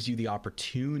power gives you the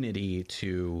opportunity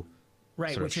to...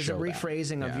 Right, sort of which is a show that.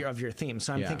 rephrasing of your theme.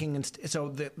 So I'm Yeah. thinking, so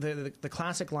the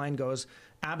classic line goes,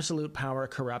 absolute power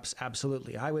corrupts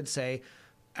absolutely. I would say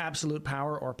absolute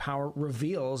power or power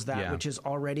reveals that which is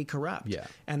already corrupt. Yeah,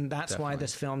 and that's why definitely.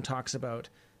 this film talks about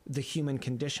the human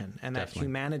condition and that Definitely.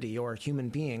 humanity or human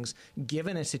beings,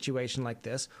 given a situation like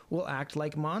this, will act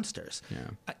like monsters.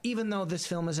 Yeah. Even though this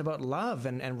film is about love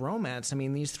and romance, I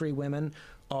mean, these three women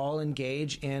all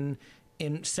engage in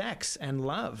sex and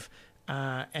love.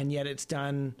 And yet it's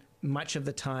done much of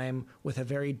the time with a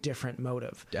very different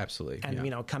motive. Absolutely. And, yeah.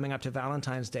 you know, coming up to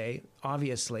Valentine's Day,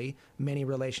 obviously, many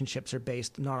relationships are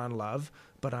based not on love,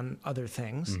 but on other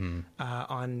things,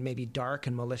 on maybe dark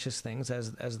and malicious things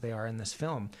as they are in this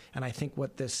film. And I think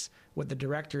what the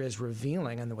director is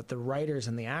revealing and what the writers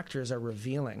and the actors are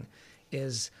revealing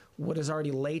is what is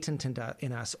already latent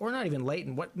in us, or not even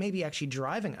latent, what may be actually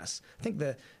driving us. I think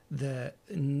the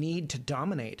need to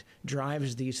dominate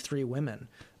drives these three women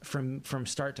from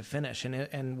start to finish,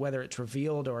 and whether it's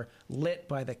revealed or lit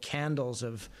by the candles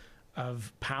of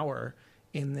power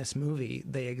in this movie,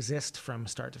 they exist from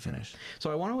start to finish. So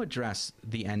I want to address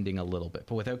the ending a little bit,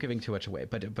 but without giving too much away.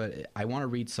 But I want to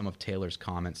read some of Taylor's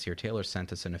comments here. Taylor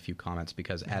sent us in a few comments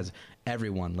because, as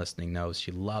everyone listening knows,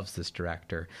 she loves this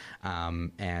director,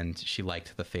 and she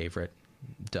liked The Favorite.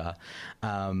 Duh.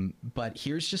 But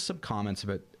here's just some comments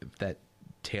about that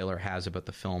Taylor has about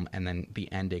the film and then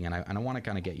the ending, and I want to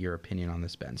kind of get your opinion on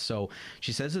this, Ben. So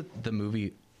she says that the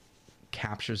movie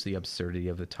captures the absurdity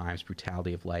of the times,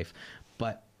 brutality of life,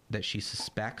 but that she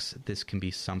suspects this can be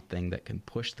something that can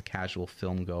push the casual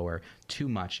film goer too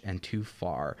much and too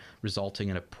far, resulting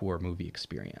in a poor movie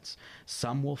experience.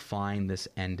 Some will find this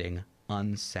ending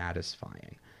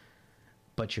unsatisfying.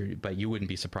 But you wouldn't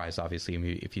be surprised, obviously,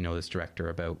 if you know this director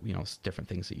about, you know, different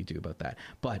things that you do about that.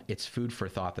 But it's food for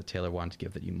thought that Taylor wanted to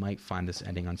give, that you might find this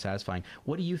ending unsatisfying.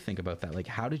 What do you think about that? Like,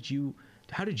 how did you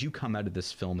come out of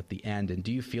this film at the end? And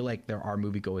do you feel like there are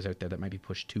moviegoers out there that might be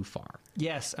pushed too far?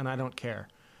 Yes, and I don't care.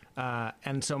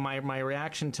 And so my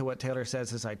reaction to what Taylor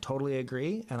says is I totally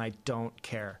agree, and I don't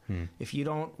care. If you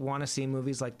don't want to see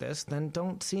movies like this, then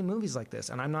don't see movies like this.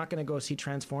 And I'm not going to go see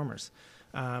Transformers.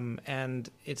 And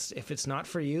if it's not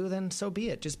for you, then so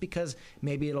be it. Just because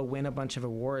maybe it'll win a bunch of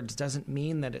awards doesn't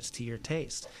mean that it's to your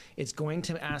taste. It's going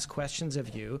to ask questions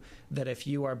of you that if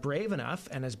you are brave enough,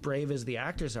 and as brave as the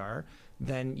actors are,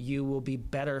 then you will be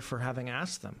better for having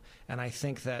asked them. And I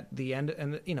think that the end,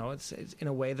 and you know, it's in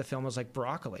a way the film is like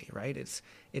broccoli, right? It's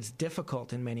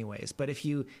difficult in many ways, but if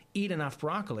you eat enough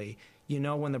broccoli, you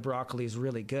know when the broccoli is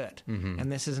really good.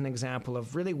 And this is an example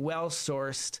of really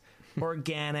well-sourced,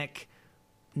 organic,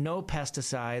 no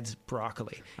pesticides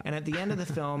broccoli. And at the end of the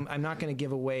film, I'm not going to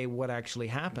give away what actually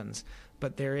happens,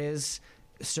 but there is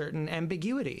certain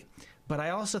ambiguity. But I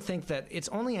also think that it's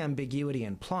only ambiguity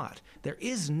in plot. There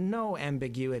is no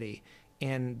ambiguity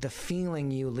in the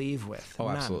feeling you leave with. Oh,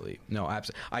 None. absolutely. No,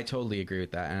 absolutely. I totally agree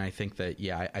with that. And I think that,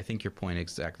 I think your point is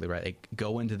exactly right. Like,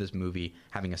 go into this movie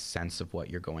having a sense of what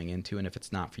you're going into. And if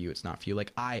it's not for you, it's not for you.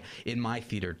 Like, in my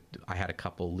theater, I had a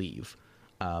couple leave.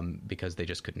 Because they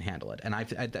just couldn't handle it, and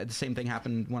the same thing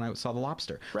happened when I saw The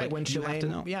Lobster. Right, like, when you have to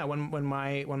know. when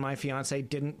my fiance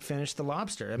didn't finish The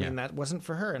Lobster, I mean that wasn't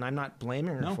for her, and I'm not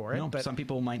blaming her for it. No, but some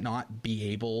people might not be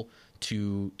able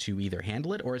to either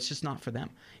handle it, or it's just not for them.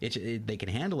 They can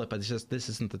handle it, but it's just, this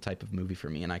isn't the type of movie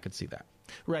for me, and I could see that.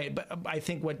 Right, but I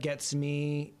think what gets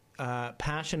me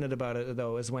passionate about it,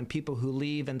 though, is when people who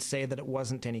leave and say that it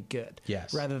wasn't any good.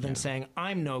 Yes. Rather than saying,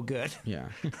 I'm no good. Yeah.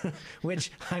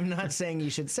 Which I'm not saying you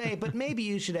should say, but maybe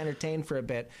you should entertain for a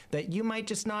bit that you might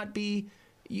just not be,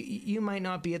 you might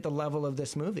not be at the level of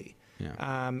this movie.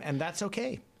 Yeah. And that's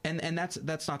okay. And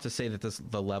that's not to say that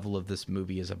the level of this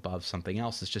movie is above something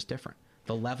else. It's just different.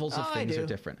 The levels of things are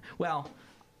different. Well,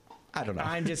 I don't know.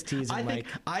 I'm just teasing, Mike.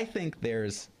 I think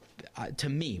there's, to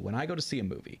me, when I go to see a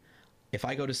movie, if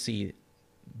I go to see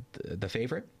the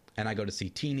Favorite and I go to see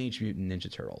Teenage Mutant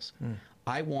Ninja Turtles,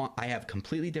 I have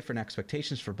completely different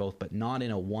expectations for both, but not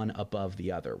in a one above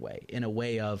the other way. In a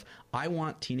way of, I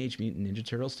want Teenage Mutant Ninja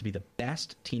Turtles to be the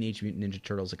best Teenage Mutant Ninja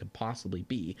Turtles it could possibly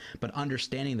be, but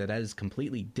understanding that is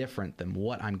completely different than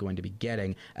what I'm going to be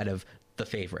getting out of The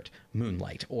Favorite,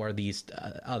 Moonlight, or these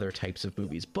other types of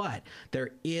movies. But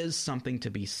there is something to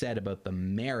be said about the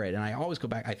merit, and I always go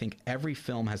back, I think every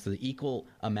film has the equal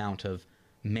amount of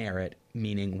merit,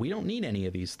 meaning we don't need any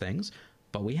of these things,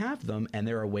 but we have them, and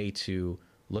they're a way to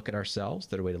look at ourselves,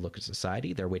 they're a way to look at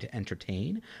society, they're a way to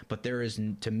entertain. But there is,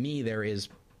 to me, there is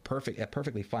a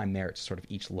perfectly fine merit to sort of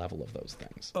each level of those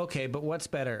things. Okay, but what's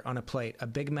better on a plate, a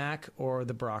Big Mac or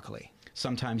the broccoli?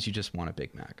 Sometimes you just want a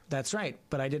Big Mac. That's right,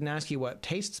 but I didn't ask you what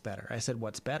tastes better. I said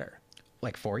what's better.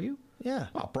 Like for you? Yeah.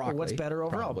 Well, broccoli. Or what's better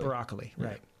overall? Probably. Broccoli,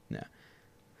 right. Yeah.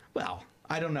 Well,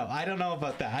 I don't know. I don't know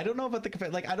about that. I don't know about the,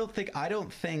 like, I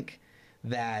don't think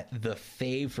that The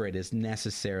Favorite is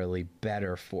necessarily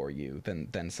better for you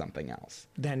than something else.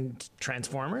 Then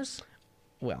Transformers?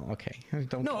 Well, okay.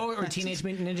 Don't, No, or Teenage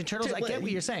Mutant Ninja Turtles. I get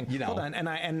what you're saying. You know. Hold on,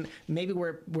 and maybe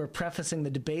we're prefacing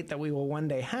the debate that we will one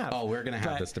day have. Oh, we're going to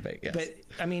have this debate. Yes. But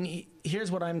I mean,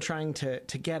 here's what I'm trying to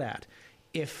get at.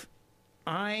 If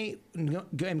I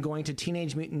am going to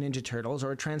Teenage Mutant Ninja Turtles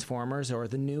or Transformers or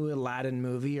the new Aladdin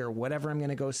movie or whatever I'm going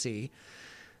to go see,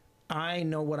 I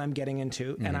know what I'm getting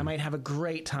into, and I might have a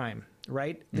great time,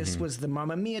 right? This was the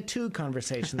Mamma Mia 2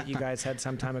 conversation that you guys had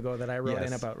some time ago that I wrote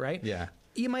in about, right? Yeah.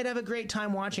 You might have a great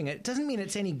time watching it. It doesn't mean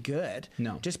it's any good.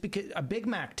 No. Just because a Big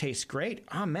Mac tastes great.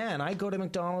 Oh man, I go to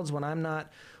McDonald's when I'm not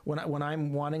when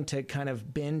I'm wanting to kind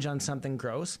of binge on something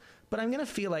gross, but I'm going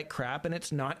to feel like crap and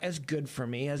it's not as good for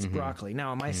me as broccoli.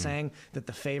 Now, am I saying that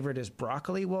The Favorite is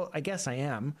broccoli? Well, I guess I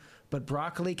am, but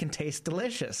broccoli can taste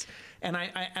delicious. And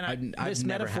this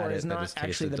never metaphor had it is not that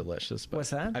actually delicious. But what's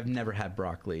that? I've never had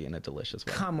broccoli in a delicious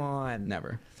way. Come on.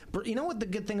 Never. You know what the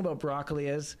good thing about broccoli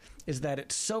is that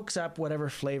it soaks up whatever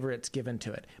flavor it's given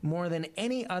to it more than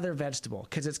any other vegetable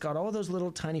because it's got all those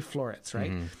little tiny florets,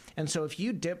 right? And so if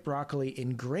you dip broccoli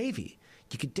in gravy,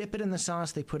 you could dip it in the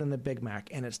sauce they put in the Big Mac,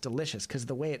 and it's delicious because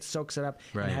the way it soaks it up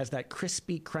and it has that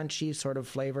crispy, crunchy sort of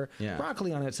flavor. Yeah.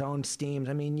 Broccoli on its own steams.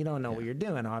 I mean, you don't know what you're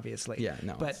doing, obviously. Yeah,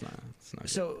 no, but it's not good.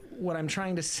 So what I'm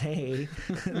trying to say,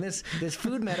 this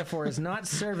food metaphor is not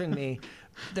serving me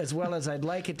as well as I'd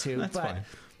like it to. That's fine.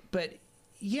 But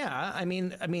yeah, I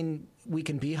mean, we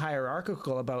can be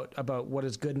hierarchical about what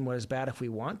is good and what is bad if we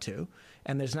want to,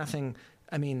 and there's nothing.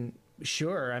 I mean,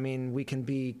 sure. I mean, we can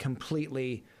be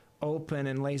completely open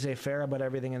and laissez-faire about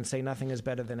everything and say nothing is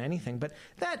better than anything. But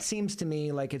that seems to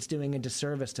me like it's doing a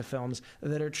disservice to films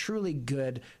that are truly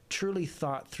good, truly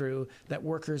thought through,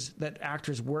 that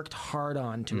actors worked hard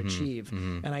on to achieve.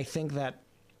 And I think that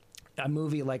a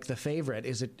movie like The Favorite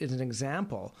is an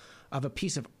example of a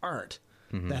piece of art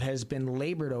that has been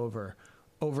labored over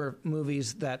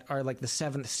movies that are like the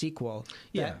seventh sequel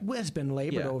that has been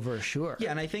labored over, sure. Yeah,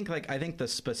 and I think the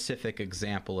specific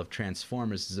example of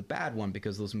Transformers is a bad one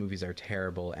because those movies are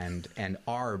terrible and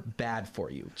are bad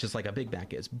for you, just like a Big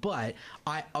Mac is. But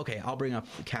I'll bring up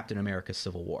Captain America: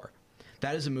 Civil War.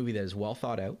 That is a movie that is well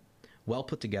thought out, well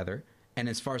put together, and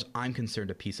as far as I'm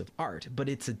concerned, a piece of art. But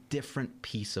it's a different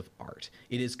piece of art.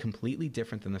 It is completely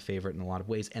different than The Favorite in a lot of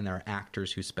ways, and there are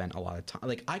actors who spent a lot of time.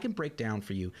 Like, I can break down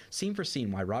for you, scene for scene,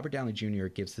 why Robert Downey Jr.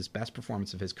 gives his best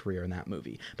performance of his career in that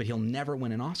movie, but he'll never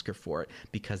win an Oscar for it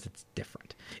because it's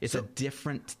different. It's a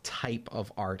different type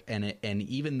of art, and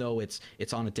even though it's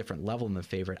on a different level than The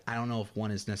Favorite, I don't know if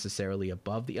one is necessarily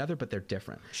above the other, but they're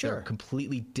different. Sure. They're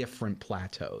completely different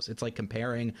plateaus. It's like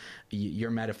comparing your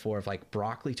metaphor of like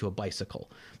broccoli to a bicycle.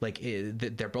 Like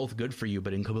they're both good for you,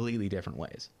 but in completely different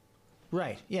ways.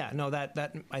 Right. Yeah. No.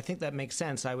 That I think that makes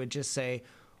sense. I would just say,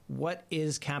 what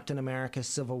is Captain America: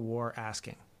 Civil War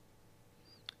asking?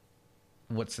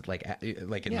 What's it like?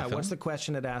 Like in the film? What's the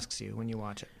question it asks you when you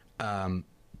watch it?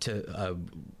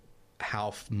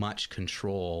 How much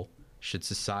control should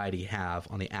society have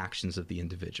on the actions of the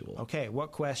individual? Okay.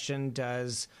 What question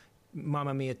does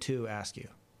Mamma Mia 2 ask you?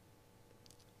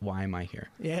 Why am I here?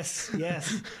 Yes.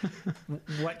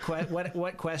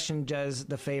 What question does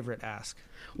The Favorite ask?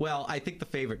 Well, I think The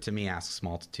Favorite to me asks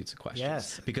multitudes of questions.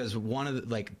 Yes. Because one of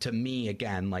the, to me,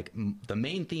 again, the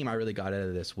main theme I really got out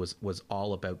of this was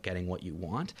all about getting what you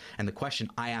want. And the question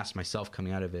I asked myself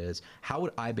coming out of it is, how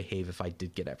would I behave if I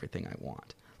did get everything I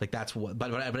want? Like that's what,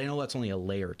 but I know that's only a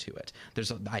layer to it.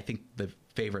 I think The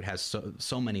Favorite has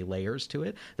so many layers to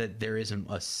it that there isn't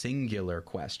a singular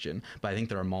question, but I think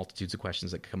there are multitudes of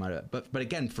questions that come out of it. But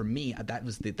again, for me,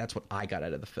 that's what I got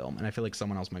out of the film, and I feel like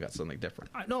someone else might got something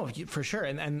different. No, for sure,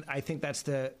 and I think that's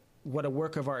what a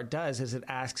work of art does is it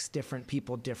asks different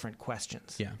people different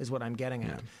questions. Yeah. Is what I'm getting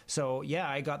at. So yeah,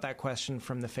 I got that question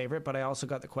from The Favorite, but I also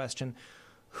got the question: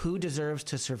 who deserves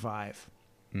to survive?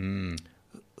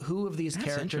 Who of these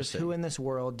characters, who in this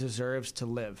world deserves to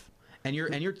live? And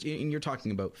you're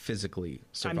talking about physically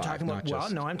survive. I'm talking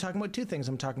about I'm talking about two things.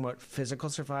 I'm talking about physical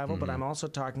survival, but I'm also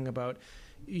talking about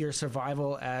your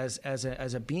survival as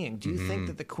a being. Do you think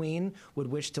that the Queen would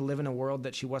wish to live in a world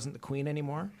that she wasn't the Queen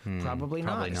anymore? Probably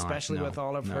not, especially with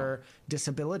all of her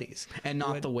disabilities. And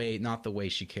not the way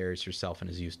she carries herself and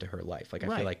is used to her life. Like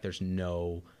I feel like there's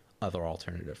no other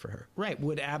alternative for her. Right.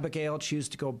 Would Abigail choose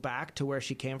to go back to where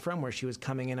she came from, where she was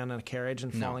coming in on a carriage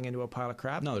and falling into a pile of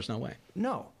crap? No, there's no way.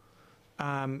 No.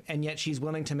 And yet she's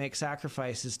willing to make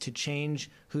sacrifices to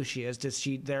change who she is. Does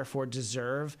she therefore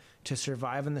deserve to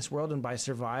survive in this world? And by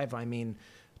survive, I mean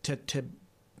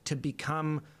to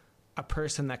become a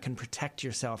person that can protect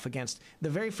yourself against the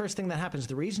very first thing that happens.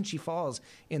 The reason she falls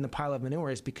in the pile of manure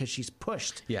is because she's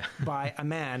pushed by a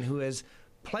man who is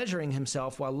pleasuring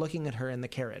himself while looking at her in the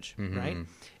carriage, right?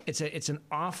 It's an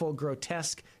awful,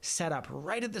 grotesque setup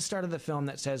right at the start of the film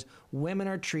that says women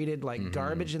are treated like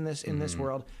garbage in this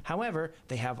world. However,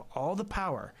 they have all the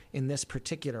power in this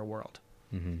particular world.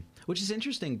 Which is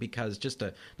interesting because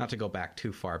not to go back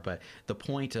too far, but the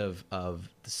point of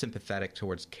sympathetic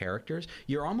towards characters,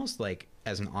 you're almost like,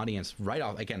 as an audience, right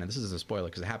off, again, and this is a spoiler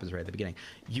because it happens right at the beginning,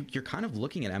 you're kind of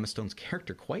looking at Emma Stone's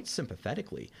character quite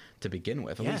sympathetically to begin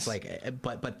with. At least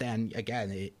but then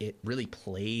again, it really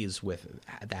plays with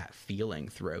that feeling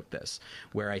throughout this,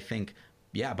 where I think,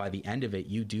 by the end of it,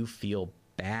 you do feel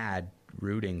bad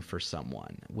rooting for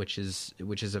someone, which is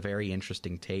a very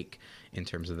interesting take in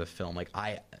terms of the film. Like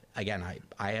I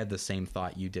had the same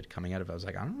thought you did coming out of it. I was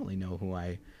like, I don't really know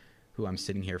who I'm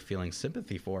sitting here feeling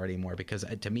sympathy for anymore, because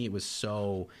to me it was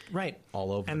so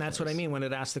all over. And that's what I mean when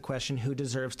it asks the question, who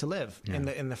deserves to live?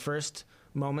 In the first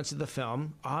moments of the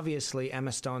film, obviously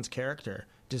Emma Stone's character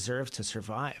deserves to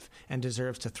survive and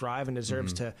deserves to thrive and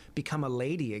deserves to become a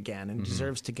lady again and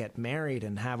deserves to get married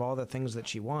and have all the things that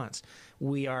she wants.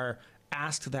 We are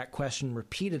asked that question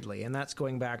repeatedly, and that's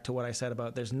going back to what I said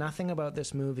about there's nothing about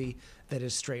this movie that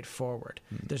is straightforward.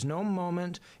 There's no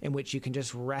moment in which you can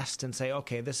just rest and say,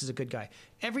 okay, this is a good guy.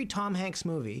 Every Tom Hanks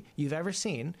movie you've ever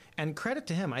seen, and credit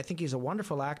to him, I think he's a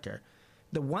wonderful actor,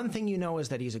 the one thing you know is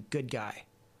that he's a good guy.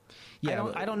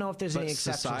 I don't know if there's any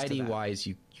exceptions to that. Society-wise,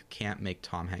 you can't make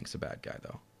Tom Hanks a bad guy,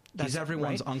 though. He's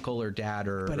everyone's uncle or dad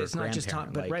or it's not just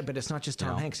Tom. But but it's not just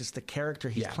Tom Hanks. It's the character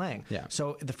he's playing. Yeah.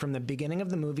 So from the beginning of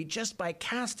the movie, just by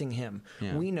casting him,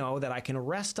 we know that I can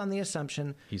rest on the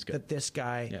assumption that this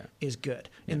guy is good.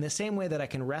 In the same way that I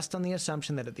can rest on the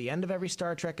assumption that at the end of every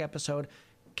Star Trek episode,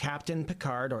 Captain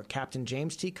Picard or Captain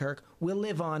James T. Kirk will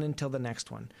live on until the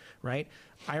next one, right?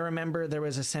 I remember there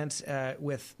was a sense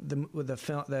with the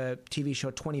TV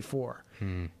show 24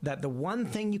 that the one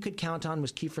thing you could count on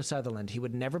was Kiefer Sutherland. He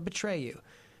would never betray you.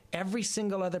 Every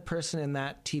single other person in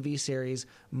that TV series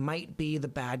might be the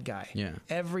bad guy. Yeah.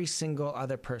 Every single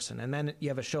other person. And then you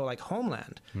have a show like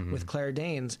Homeland with Claire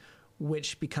Danes,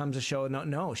 which becomes a show,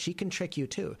 no, she can trick you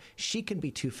too. She can be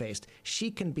two-faced.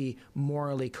 She can be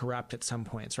morally corrupt at some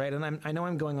points, right? And I know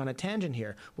I'm going on a tangent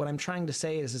here. What I'm trying to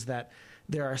say is that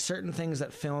there are certain things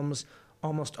that films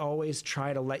almost always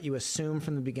try to let you assume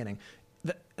from the beginning.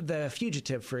 The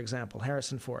Fugitive, for example,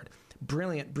 Harrison Ford.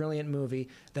 Brilliant movie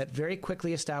that very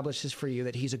quickly establishes for you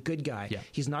that he's a good guy. Yeah.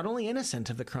 He's not only innocent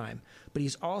of the crime, but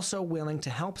he's also willing to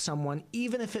help someone,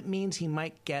 even if it means he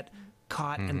might get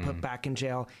caught and put back in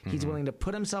jail. He's willing to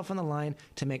put himself on the line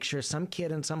to make sure some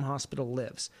kid in some hospital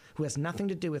lives who has nothing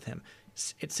to do with him.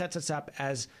 It sets us up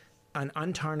as an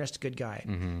untarnished good guy.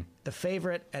 The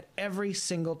Favorite, at every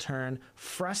single turn,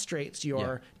 frustrates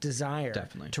your desire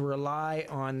to rely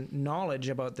on knowledge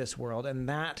about this world, and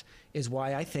that is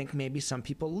why I think maybe some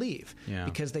people leave,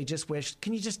 because they just wish,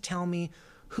 can you just tell me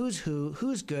who's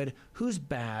good, who's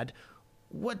bad,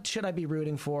 what should I be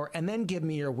rooting for, and then give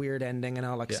me your weird ending and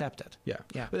I'll accept it.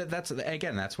 Yeah. But that's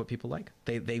what people like.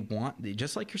 They want,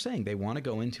 just like you're saying, they want to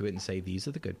go into it and say, these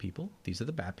are the good people, these are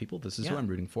the bad people, this is who I'm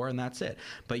rooting for, and that's it.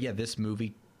 But this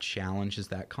movie challenges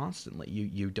that constantly.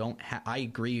 You don't I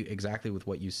agree exactly with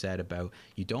what you said about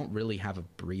you don't really have a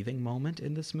breathing moment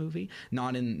in this movie.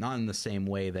 Not in the same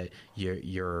way that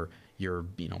you're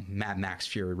Mad Max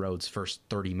Fury Road's first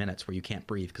 30 minutes where you can't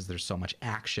breathe because there's so much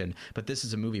action. But this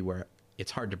is a movie where it's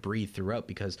hard to breathe throughout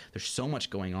because there's so much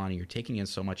going on and you're taking in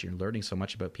so much, you're learning so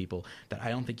much about people that I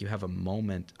don't think you have a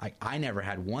moment. I never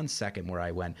had 1 second where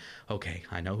I went, okay,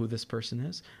 I know who this person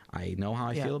is. I know how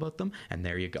I feel about them. And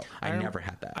there you go. I never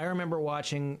had that. I remember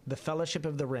watching The Fellowship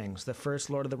of the Rings, the first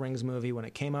Lord of the Rings movie when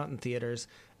it came out in theaters.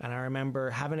 And I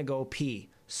remember having to go pee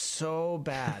so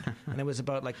bad. And it was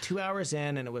about like 2 hours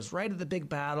in, and it was right at the big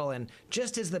battle. And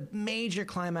just as the major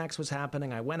climax was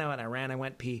happening, I went out, I ran, I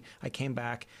went pee, I came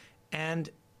back. And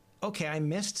okay, I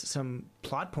missed some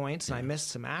plot points and I missed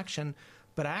some action,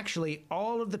 but actually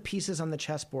all of the pieces on the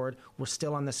chessboard were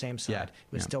still on the same side. Yeah,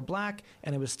 it was still black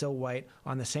and it was still white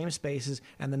on the same spaces,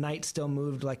 and the knight still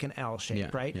moved like an L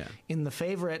shape, right? Yeah. In The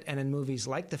Favorite and in movies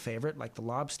like The Favorite, like The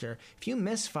Lobster, if you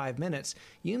miss 5 minutes,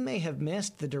 you may have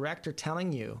missed the director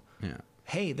telling you,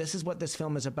 hey, this is what this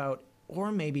film is about,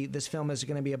 or maybe this film is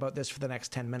going to be about this for the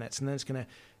next 10 minutes, and then it's going to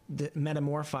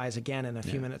metamorphize again in a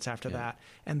few minutes after that.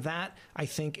 And that, I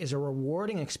think, is a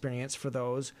rewarding experience for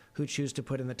those who choose to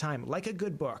put in the time. Like a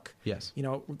good book. Yes. You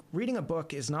know, reading a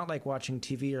book is not like watching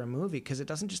TV or a movie because it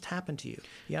doesn't just happen to you.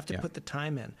 You have to put the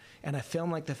time in. And a film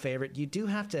like The Favorite, you do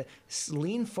have to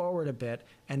lean forward a bit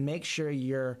and make sure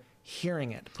you're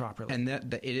hearing it properly. And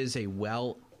that it is a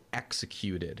well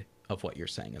executed of what you're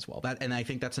saying as well. And I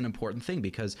think that's an important thing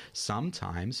because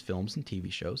sometimes films and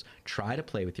TV shows try to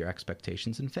play with your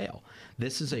expectations and fail.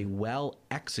 This is a well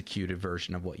executed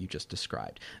version of what you just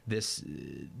described. This,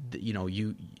 you know,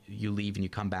 you leave and you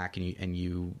come back and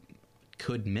you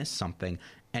could miss something,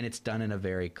 and it's done in a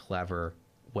very clever,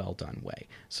 well done way.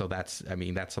 So that's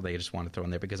how they just want to throw in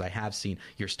there, because I have seen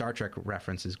your Star Trek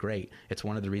reference is great. It's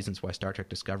one of the reasons why Star Trek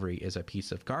Discovery is a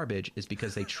piece of garbage, is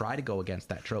because they try to go against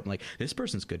that trope. Like, this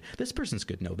person's good,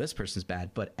 no, this person's bad,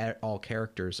 but all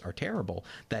characters are terrible,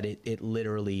 that it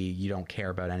literally, you don't care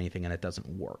about anything and it doesn't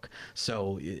work.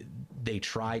 So they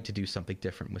tried to do something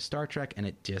different with Star Trek and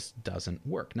it just doesn't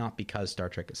work. Not because Star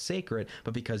Trek is sacred,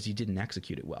 but because you didn't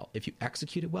execute it well. If you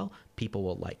execute it well, people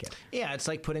will like it. Yeah, it's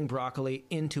like putting broccoli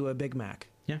into a Big Mac.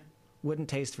 Yeah. Wouldn't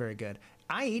taste very good.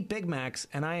 I eat Big Macs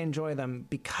and I enjoy them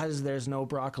because there's no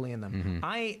broccoli in them.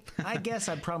 Mm-hmm. I guess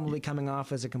I'm probably coming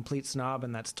off as a complete snob,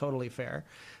 and that's totally fair.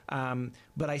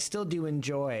 But I still do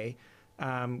enjoy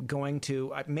going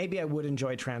to, maybe I would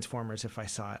enjoy Transformers if I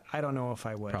saw it. I don't know if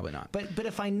I would. Probably not. But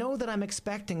if I know that I'm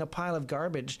expecting a pile of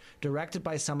garbage directed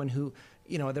by someone who,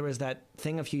 you know, there was that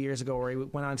thing a few years ago where he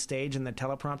went on stage and the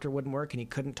teleprompter wouldn't work and he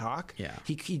couldn't talk. Yeah.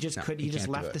 He just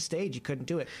left the stage. He couldn't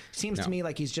do it. Seems to me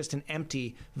like he's just an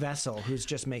empty vessel who's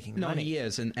just making money. No, he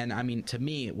is. And I mean, to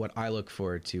me, what I look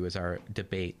forward to is our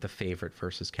debate, The Favorite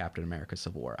versus Captain America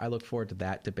Civil War. I look forward to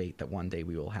that debate that one day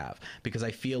we will have, because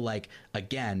I feel like,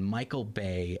 again, Michael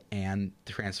Bay and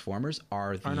Transformers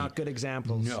are not good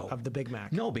examples of the Big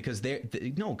Mac. No, because they're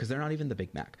not even the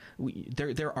Big Mac.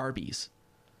 They're Arby's.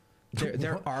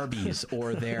 They're Arby's,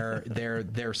 or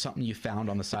they're something you found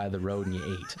on the side of the road and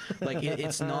you ate. Like,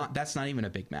 it's not. That's not even a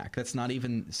Big Mac. That's not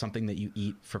even something that you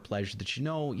eat for pleasure, that you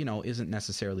know isn't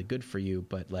necessarily good for you.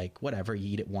 But like, whatever,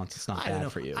 you eat it once, it's not bad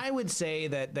for you. I would say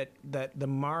that the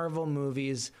Marvel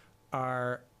movies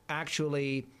are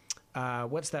actually.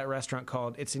 What's that restaurant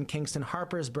called? It's in Kingston,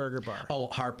 Harper's Burger Bar. Oh,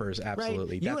 Harper's,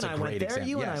 absolutely. Right? That's a great example.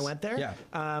 You and I went there.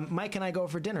 Yeah. Mike and I go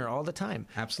for dinner all the time.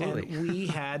 Absolutely. And we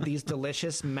had these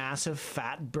delicious, massive,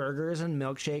 fat burgers and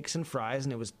milkshakes and fries,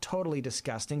 and it was totally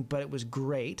disgusting, but it was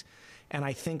great. And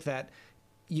I think that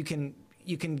you can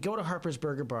go to Harper's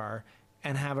Burger Bar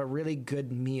and have a really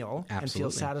good meal and feel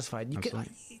satisfied.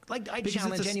 I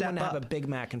challenge anyone to have a Big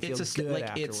Mac and feel good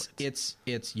afterwards.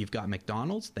 It's you've got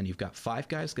McDonald's, then you've got Five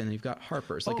Guys, then you've got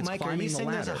Harper's. Like, it's Mike, climbing are you saying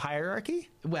the ladder. There's a hierarchy?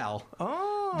 Well,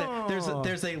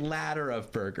 there's a ladder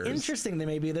of burgers. Interesting.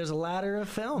 Maybe there's a ladder of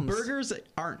films. Burgers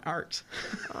aren't art.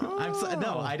 I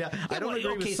don't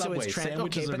agree with Subway.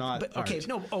 Sandwiches are not art.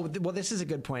 Well, this is a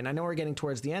good point. I know we're getting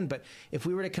towards the end, but if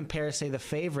we were to compare, say, The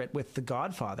Favorite with The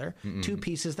Godfather, two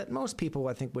pieces that most people,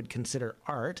 I think, would consider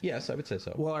art. Yes, I would say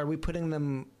so. Well, are we putting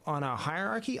them on a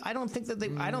hierarchy? I don't think that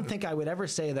I don't think I would ever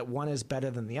say that one is better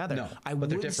than the other. No, I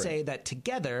would say that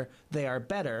together they are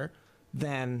better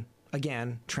than,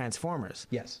 again, Transformers.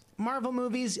 Yes. Marvel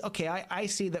movies, okay, I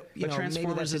see that,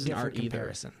 maybe there's a different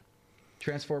comparison.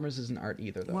 Transformers isn't art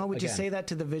either, though. Well, would you say that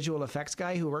to the visual effects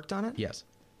guy who worked on it? Yes.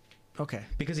 Okay.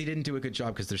 Because he didn't do a good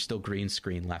job, because there's still green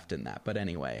screen left in that. But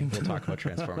anyway, we'll talk about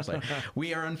Transformers later.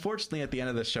 We are unfortunately at the end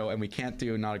of the show, and we can't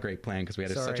do Not a Great Plan because we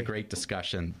had such a great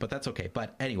discussion. But that's okay.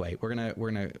 But anyway, we're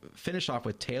gonna finish off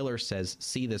with Taylor says,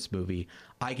 see this movie.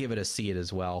 I give it a see it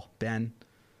as well. Ben?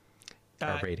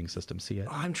 Our rating system, see it.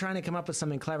 I'm trying to come up with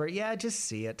something clever. Yeah, just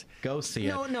see it. Go see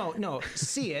it. No,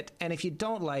 see it. And if you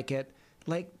don't like it,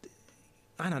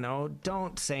 I don't know.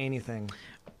 Don't say anything.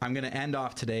 I'm going to end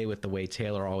off today with the way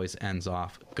Taylor always ends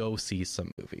off. Go see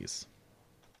some movies.